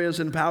Lord, glorious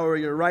in power.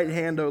 Your right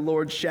hand, O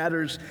Lord,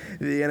 shatters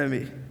the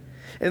enemy.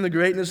 In the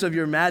greatness of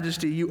your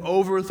majesty, you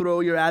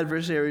overthrow your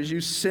adversaries. You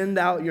send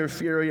out your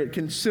fury. It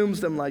consumes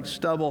them like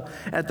stubble.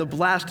 At the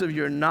blast of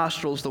your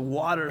nostrils, the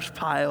waters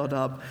piled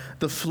up.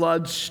 The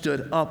floods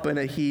stood up in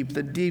a heap.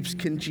 The deeps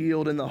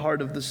congealed in the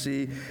heart of the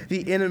sea.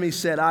 The enemy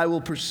said, I will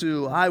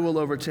pursue. I will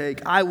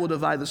overtake. I will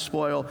divide the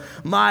spoil.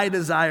 My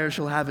desire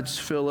shall have its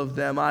fill of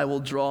them. I will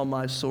draw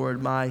my sword.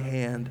 My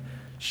hand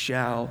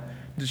shall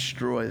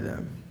destroy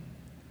them.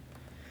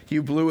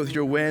 You blew with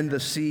your wind,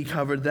 the sea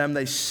covered them.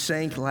 They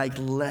sank like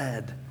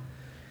lead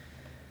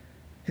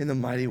in the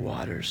mighty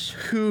waters.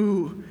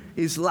 Who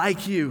is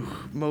like you,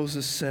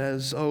 Moses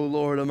says, O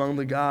Lord, among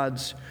the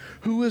gods?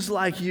 Who is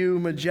like you,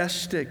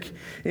 majestic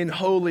in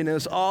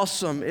holiness,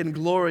 awesome in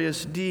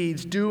glorious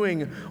deeds,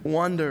 doing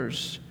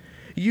wonders?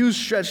 You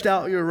stretched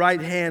out your right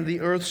hand,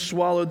 the earth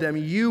swallowed them.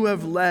 You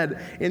have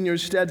led in your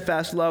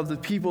steadfast love the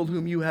people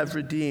whom you have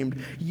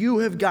redeemed. You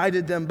have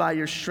guided them by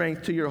your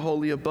strength to your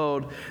holy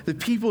abode. The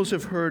peoples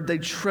have heard, they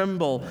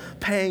tremble.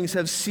 Pangs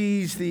have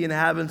seized the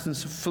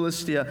inhabitants of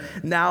Philistia.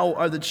 Now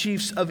are the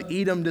chiefs of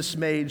Edom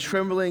dismayed.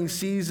 Trembling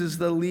seizes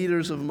the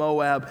leaders of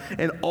Moab,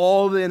 and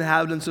all the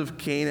inhabitants of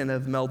Canaan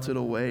have melted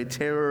away.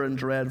 Terror and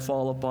dread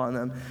fall upon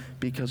them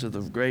because of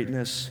the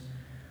greatness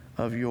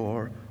of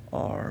your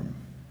arm.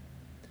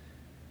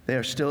 They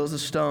are still as a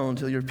stone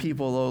till your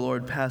people, O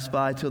Lord, pass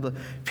by, till the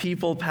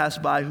people pass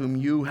by whom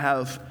you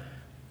have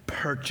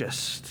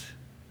purchased.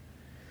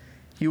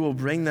 You will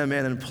bring them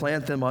in and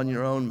plant them on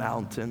your own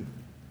mountain,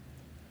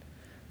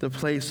 the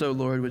place, O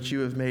Lord, which you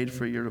have made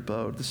for your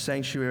abode, the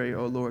sanctuary,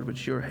 O Lord,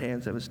 which your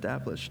hands have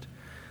established.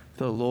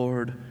 The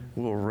Lord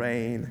will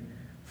reign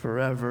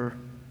forever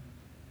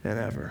and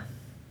ever.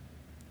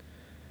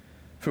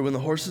 For when the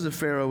horses of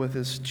Pharaoh with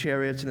his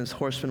chariots and his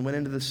horsemen went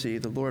into the sea,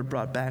 the Lord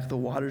brought back the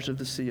waters of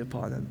the sea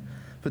upon them.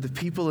 But the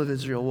people of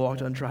Israel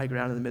walked on dry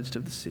ground in the midst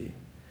of the sea.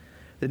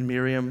 Then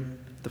Miriam,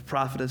 the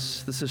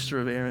prophetess, the sister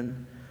of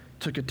Aaron,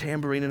 took a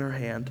tambourine in her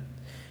hand,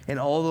 and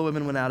all the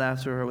women went out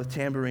after her with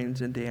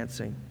tambourines and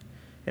dancing.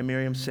 And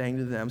Miriam sang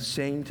to them,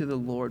 "Sing to the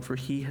Lord, for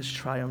he has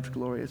triumphed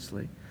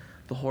gloriously.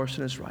 The horse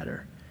and his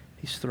rider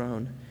he's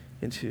thrown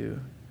into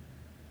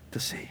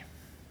the sea."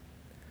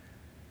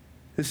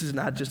 This is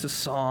not just a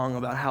song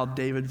about how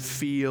David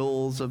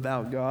feels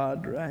about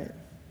God, right?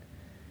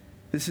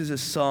 This is a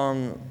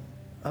song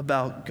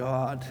about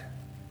God.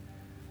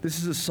 This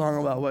is a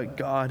song about what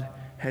God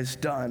has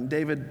done.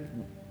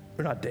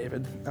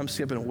 I'm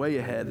skipping way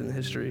ahead in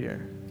history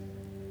here.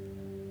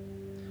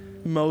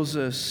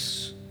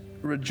 Moses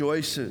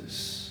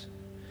rejoices.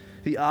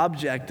 The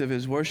object of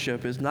his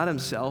worship is not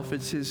himself,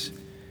 it's his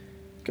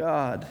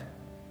God.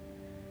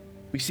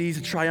 We see he's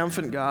a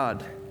triumphant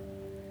God.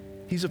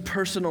 He's a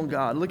personal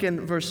God. Look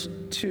in verse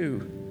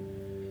 2.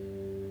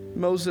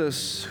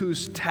 Moses,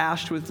 who's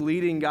tasked with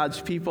leading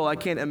God's people, I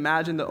can't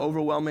imagine the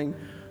overwhelming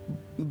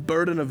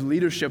burden of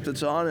leadership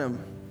that's on him.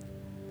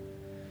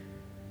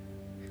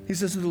 He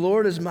says, "The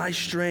Lord is my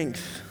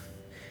strength.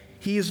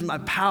 He is my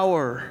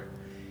power.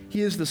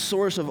 He is the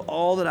source of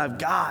all that I've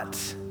got.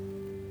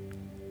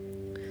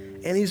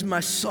 And he's my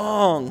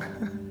song.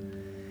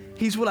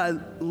 He's what I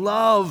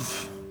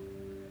love.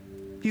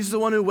 He's the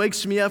one who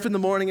wakes me up in the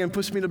morning and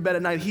puts me to bed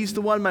at night. He's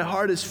the one my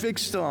heart is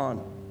fixed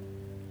on.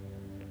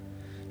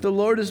 The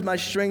Lord is my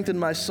strength and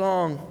my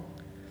song,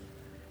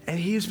 and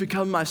he has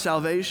become my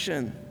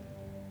salvation."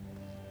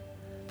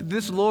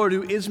 This Lord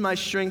who is my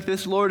strength,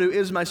 this Lord who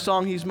is my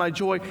song, he's my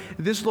joy.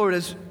 This Lord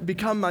has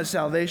become my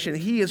salvation.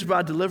 He has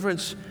brought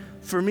deliverance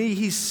for me.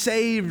 He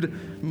saved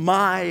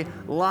my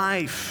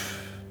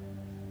life.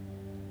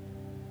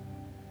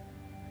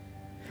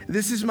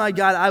 This is my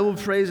God. I will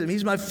praise him.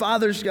 He's my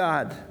Father's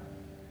God.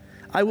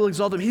 I will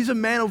exalt him. He's a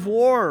man of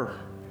war.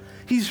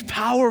 He's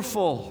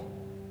powerful.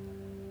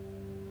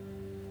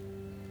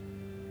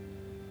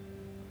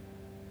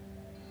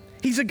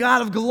 He's a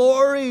God of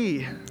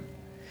glory.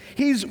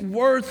 He's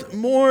worth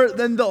more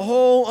than the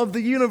whole of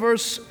the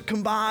universe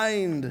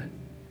combined.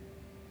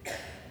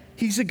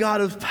 He's a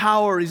God of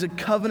power. He's a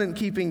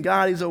covenant-keeping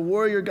God. He's a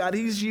warrior God.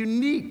 He's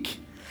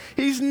unique.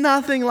 He's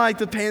nothing like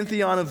the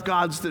pantheon of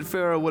gods that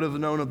Pharaoh would have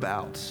known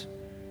about,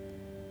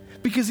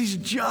 because he's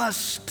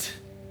just.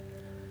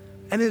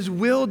 And his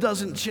will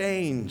doesn't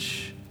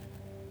change.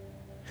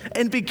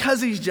 And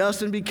because he's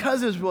just and because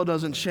his will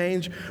doesn't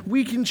change,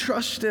 we can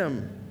trust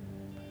him.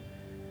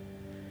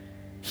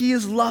 He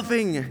is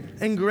loving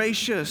and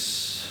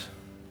gracious.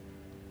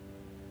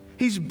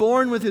 He's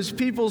borne with his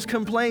people's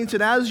complaints,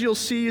 and as you'll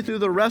see through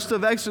the rest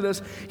of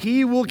Exodus,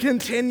 he will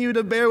continue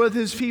to bear with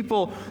his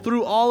people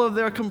through all of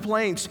their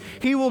complaints.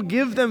 He will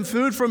give them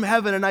food from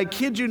heaven, and I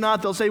kid you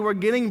not, they'll say, we're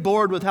getting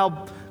bored with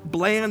how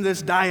bland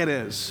this diet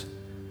is,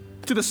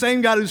 to the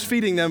same God who's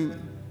feeding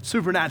them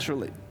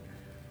supernaturally.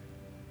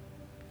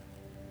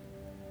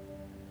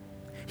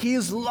 He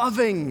is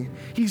loving,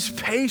 he's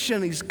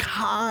patient, he's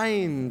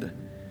kind,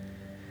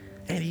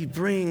 and he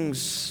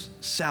brings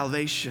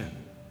salvation.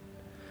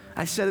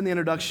 I said in the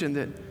introduction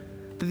that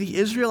the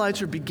Israelites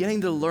are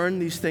beginning to learn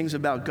these things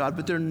about God,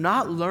 but they're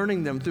not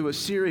learning them through a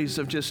series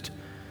of just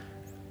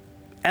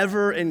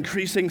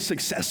ever-increasing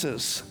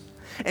successes.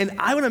 And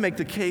I want to make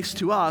the case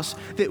to us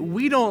that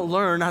we don't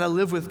learn how to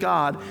live with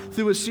God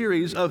through a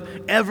series of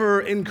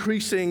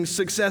ever-increasing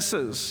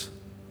successes.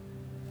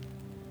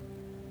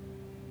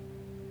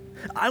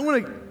 I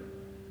want to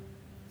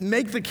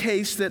make the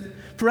case that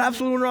perhaps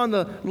when we're on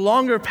the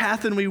longer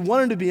path than we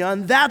wanted to be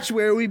on, that's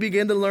where we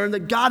begin to learn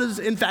that God is,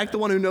 in fact, the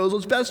one who knows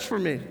what's best for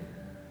me.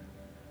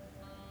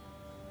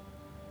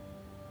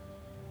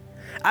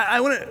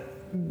 I want to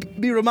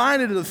be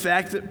reminded of the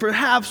fact that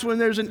perhaps when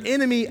there's an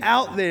enemy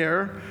out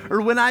there,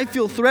 or when I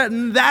feel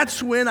threatened,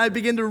 that's when I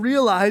begin to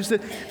realize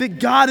that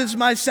God is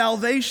my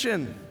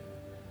salvation,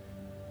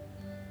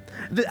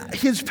 that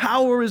his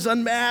power is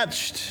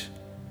unmatched.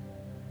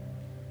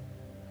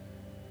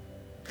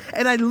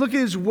 And I look at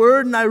his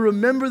word and I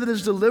remember that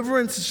his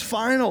deliverance is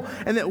final,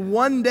 and that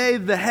one day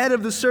the head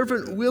of the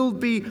serpent will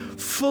be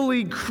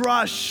fully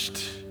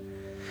crushed,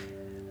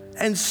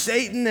 and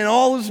Satan and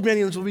all his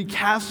minions will be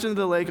cast into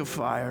the lake of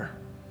fire,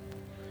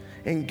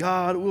 and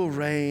God will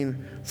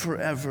reign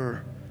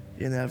forever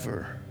and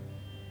ever.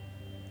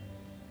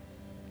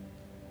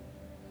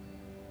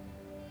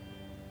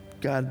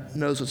 God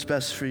knows what's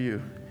best for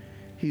you.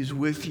 He's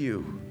with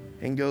you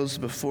and goes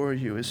before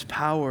you. His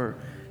power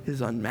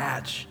is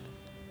unmatched,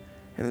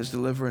 and his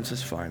deliverance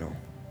is final.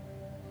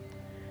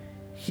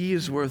 He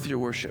is worth your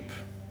worship,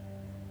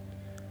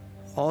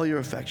 all your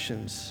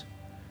affections,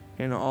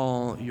 and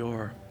all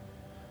your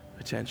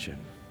attention.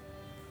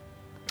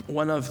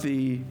 One of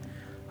the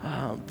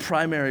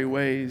primary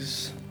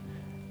ways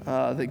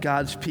that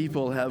God's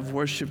people have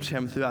worshiped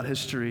him throughout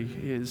history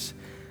is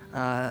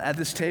at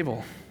this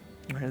table.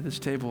 Right, at this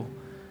table.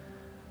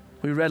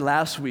 We read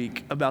last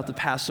week about the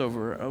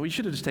Passover. We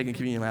should have just taken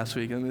communion last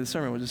week, and the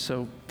sermon was just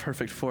so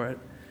perfect for it.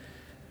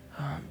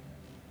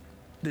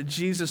 That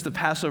Jesus, the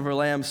Passover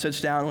lamb,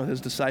 sits down with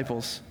his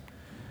disciples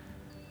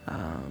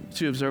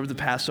to observe the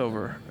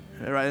Passover.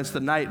 Right? It's the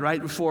night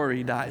right before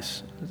he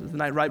dies. It's the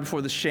night right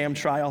before the sham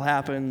trial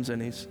happens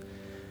and he's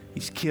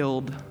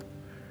killed.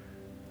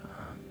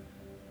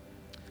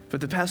 But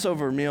the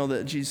Passover meal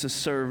that Jesus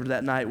served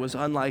that night was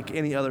unlike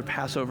any other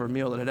Passover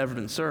meal that had ever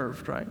been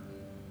served, right?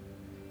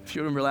 If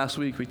you remember last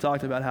week, we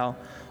talked about how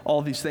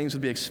all these things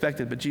would be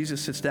expected, but Jesus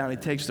sits down, he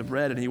takes the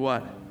bread, and he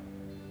what?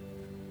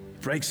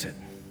 Breaks it.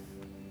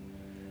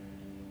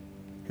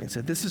 And he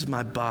said, "This is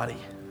my body,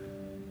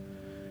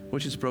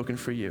 which is broken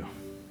for you."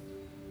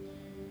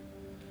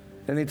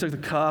 And he took the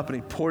cup and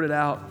he poured it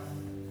out.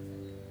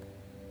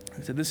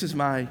 He said, "This is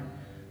my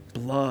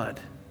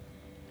blood,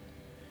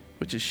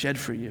 which is shed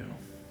for you."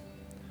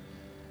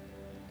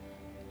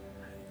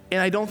 And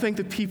I don't think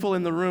the people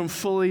in the room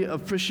fully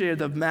appreciated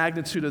the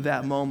magnitude of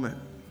that moment.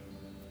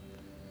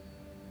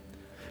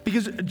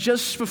 Because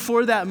just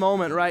before that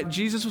moment, right,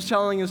 Jesus was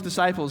telling his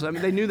disciples, I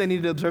mean, they knew they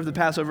needed to observe the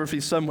Passover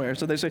feast somewhere.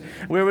 So they say,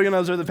 "Where are we going to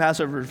observe the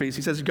Passover feast?"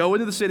 He says, "Go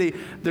into the city.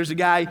 There's a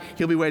guy.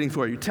 He'll be waiting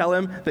for you. Tell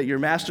him that your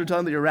master, tell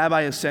him that your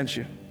rabbi has sent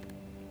you."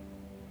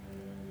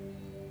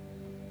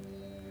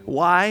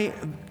 Why?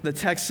 The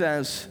text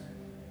says,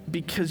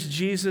 because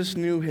Jesus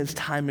knew his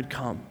time had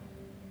come.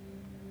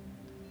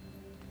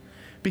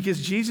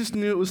 Because Jesus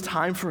knew it was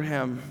time for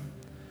him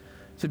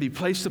to be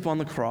placed upon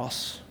the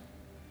cross,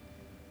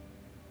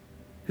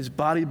 his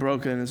body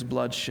broken, his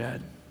blood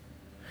shed.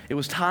 It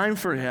was time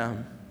for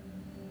him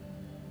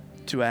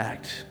to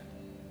act.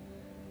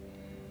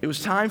 It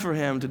was time for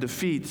him to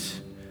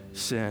defeat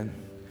sin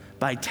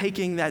by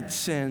taking that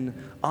sin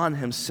on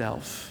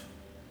himself.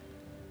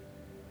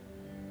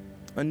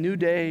 A new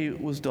day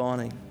was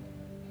dawning.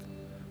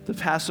 The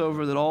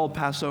Passover that all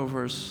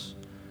Passovers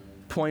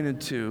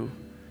pointed to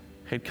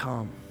had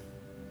come.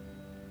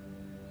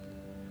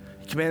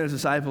 He commanded his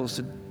disciples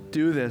to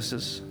do this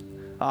as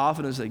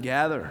often as they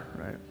gather,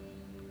 right?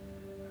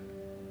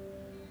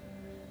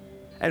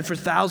 And for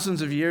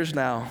thousands of years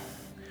now,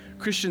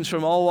 Christians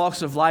from all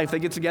walks of life, they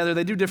get together,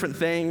 they do different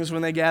things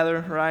when they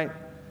gather, right?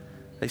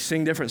 They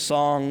sing different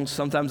songs.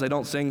 Sometimes they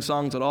don't sing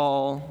songs at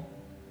all.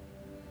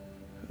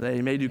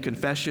 They may do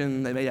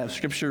confession. They may have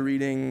scripture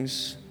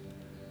readings.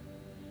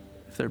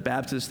 If they're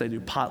Baptists, they do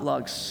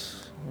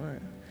potlucks.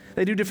 Right?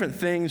 They do different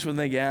things when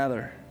they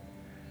gather.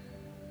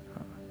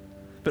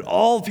 But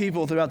all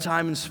people throughout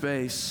time and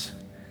space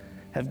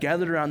have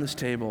gathered around this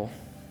table.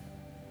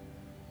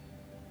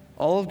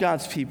 All of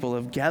God's people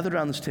have gathered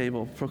around this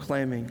table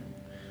proclaiming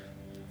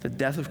the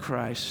death of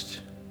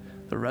Christ,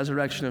 the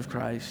resurrection of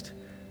Christ,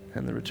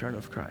 and the return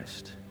of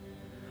Christ.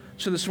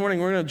 So this morning,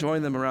 we're going to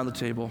join them around the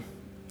table,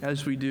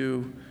 as we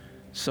do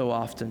so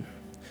often.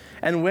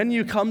 And when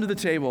you come to the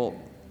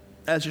table,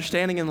 as you're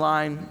standing in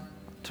line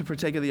to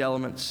partake of the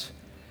elements,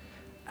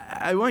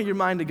 I want your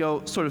mind to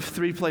go sort of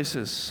three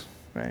places,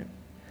 right?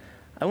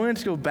 I want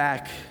it to go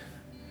back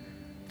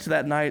to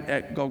that night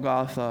at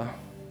Golgotha,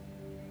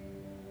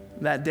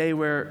 that day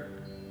where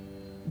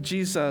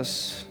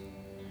Jesus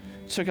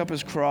took up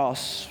his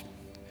cross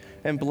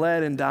and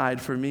bled and died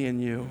for me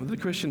and you. The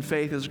Christian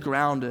faith is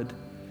grounded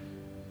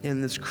in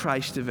this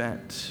Christ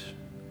event.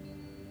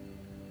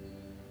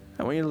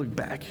 I want you to look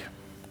back.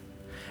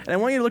 And I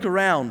want you to look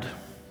around.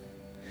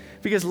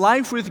 Because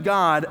life with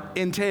God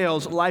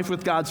entails life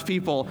with God's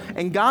people.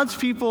 And God's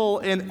people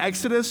in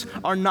Exodus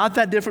are not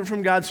that different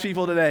from God's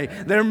people today.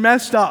 They're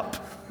messed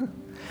up.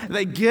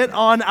 They get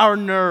on our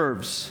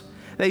nerves.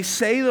 They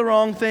say the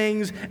wrong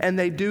things and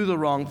they do the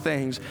wrong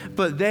things.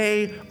 But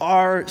they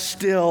are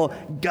still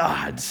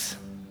God's.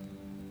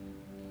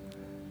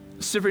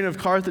 Cyprian of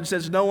Carthage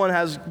says, no one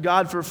has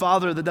God for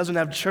father that doesn't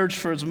have church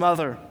for his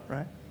mother,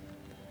 right?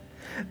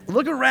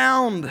 Look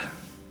around.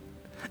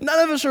 None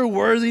of us are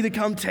worthy to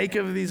come take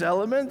of these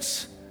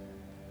elements.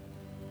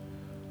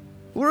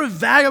 We're a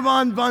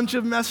vagabond bunch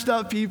of messed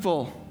up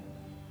people.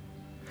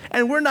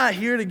 And we're not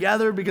here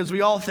together because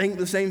we all think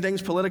the same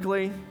things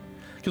politically,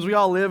 because we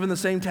all live in the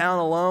same town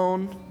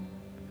alone,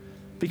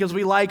 because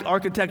we like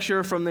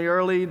architecture from the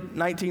early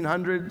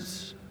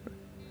 1900s.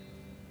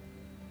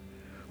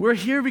 We're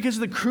here because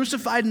of the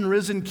crucified and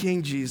risen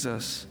King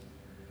Jesus.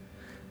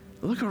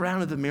 Look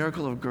around at the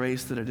miracle of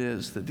grace that it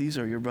is, that these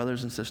are your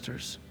brothers and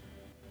sisters.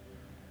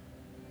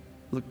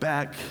 Look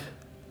back,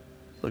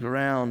 look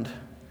around,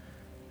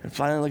 and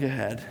finally look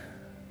ahead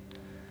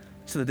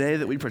to the day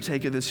that we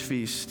partake of this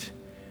feast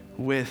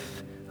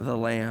with the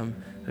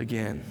Lamb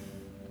again.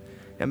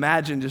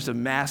 Imagine just a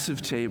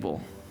massive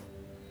table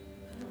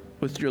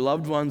with your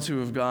loved ones who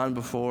have gone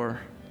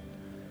before,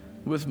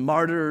 with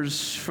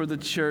martyrs for the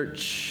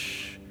church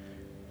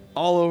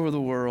all over the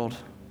world.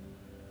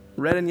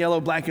 Red and yellow,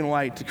 black and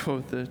white, to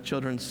quote the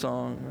children's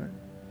song.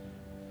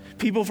 Right?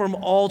 People from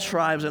all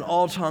tribes and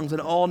all tongues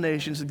and all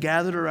nations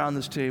gathered around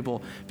this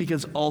table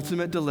because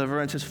ultimate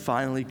deliverance has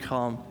finally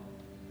come.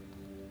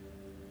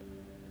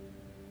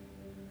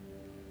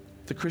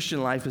 The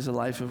Christian life is a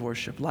life of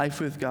worship. Life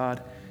with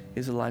God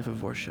is a life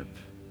of worship.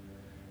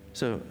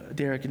 So,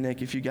 Derek and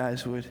Nick, if you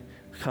guys would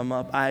come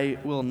up. I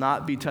will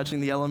not be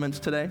touching the elements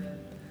today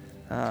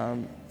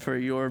for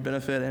your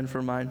benefit and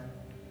for mine.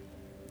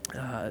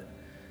 We're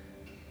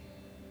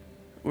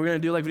going to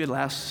do like we did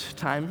last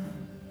time.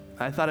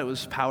 I thought it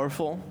was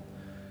powerful.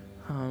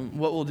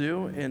 What we'll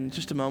do in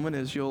just a moment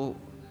is you'll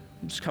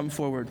just come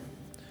forward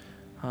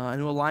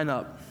and we'll line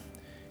up.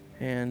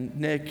 And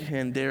Nick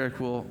and Derek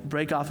will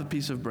break off a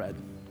piece of bread.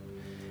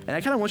 And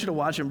I kind of want you to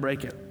watch them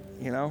break it,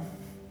 you know?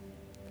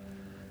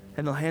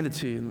 And they'll hand it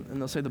to you,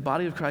 and they'll say, the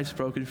body of Christ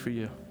broken for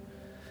you.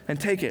 And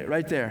take it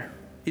right there.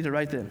 Eat it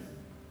right then.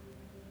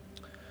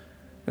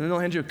 And then they'll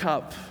hand you a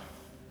cup,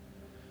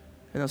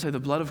 and they'll say, the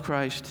blood of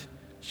Christ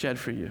shed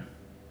for you.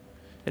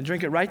 And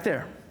drink it right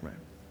there. Right.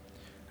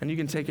 And you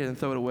can take it and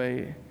throw it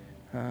away,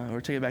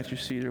 or take it back to your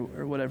seat,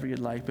 or whatever you'd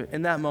like. But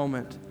in that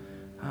moment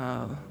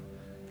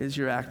is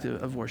your act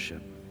of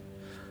worship.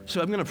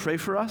 So I'm going to pray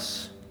for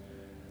us,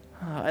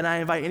 and I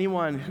invite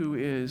anyone who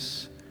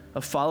is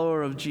a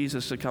follower of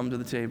Jesus to come to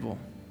the table.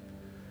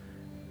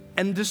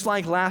 And just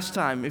like last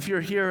time, if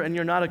you're here and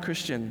you're not a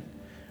Christian,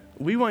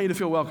 we want you to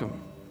feel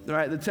welcome. All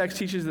right? The text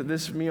teaches that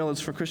this meal is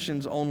for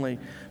Christians only.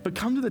 But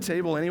come to the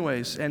table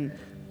anyways. And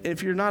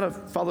if you're not a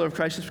follower of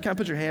Christ, just kind of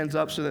put your hands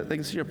up so that they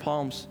can see your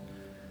palms.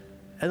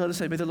 And let us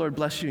say, may the Lord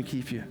bless you and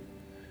keep you.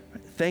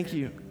 Thank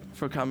you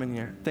for coming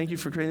here. Thank you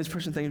for creating this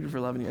person. Thank you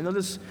for loving you. And they'll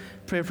just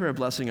pray a prayer of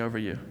blessing over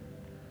you.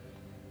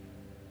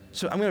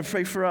 So I'm going to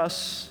pray for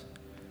us.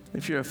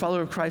 If you're a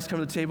follower of Christ, come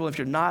to the table. If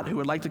you're not, who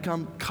would like to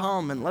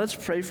come and let us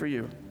pray for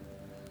you.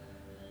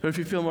 But if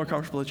you feel more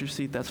comfortable at your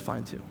seat, that's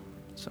fine too.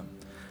 So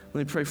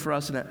let me pray for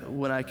us, and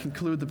when I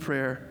conclude the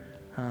prayer,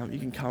 you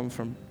can come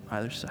from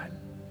either side.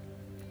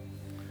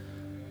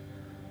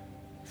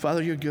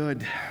 Father, you're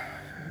good,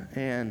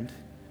 and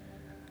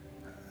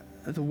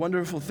the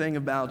wonderful thing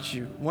about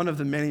you, one of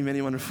the many,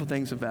 many wonderful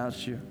things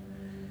about you,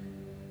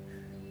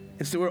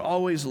 is that we're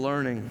always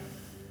learning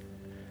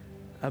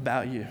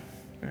about you,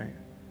 right?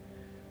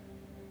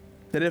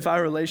 That if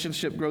our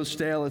relationship grows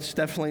stale, it's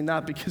definitely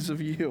not because of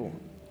you.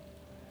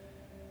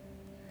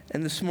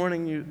 And this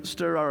morning you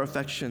stir our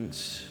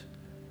affections.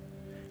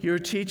 You're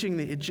teaching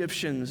the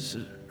Egyptians,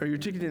 or you're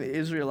teaching the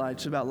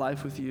Israelites about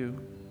life with you.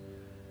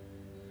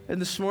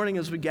 And this morning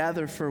as we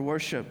gather for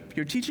worship,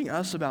 you're teaching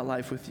us about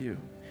life with you.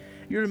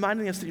 You're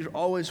reminding us that you're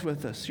always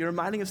with us. You're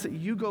reminding us that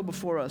you go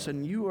before us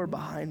and you are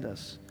behind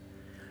us.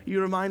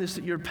 You remind us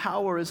that your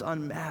power is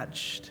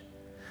unmatched,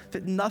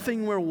 that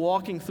nothing we're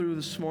walking through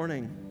this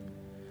morning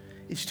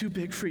is too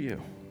big for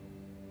you.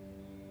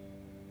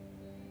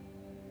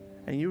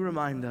 And you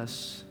remind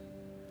us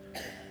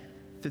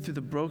that through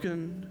the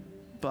broken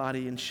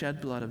body and shed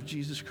blood of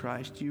Jesus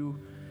Christ, you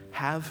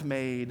have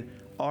made,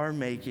 are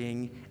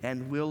making,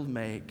 and will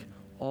make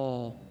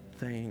all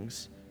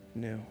things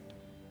new.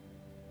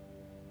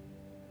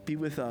 Be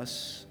with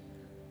us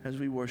as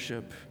we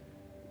worship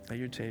at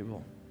your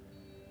table.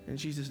 In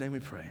Jesus' name we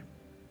pray.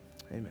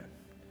 Amen.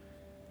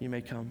 You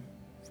may come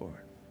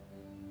forward.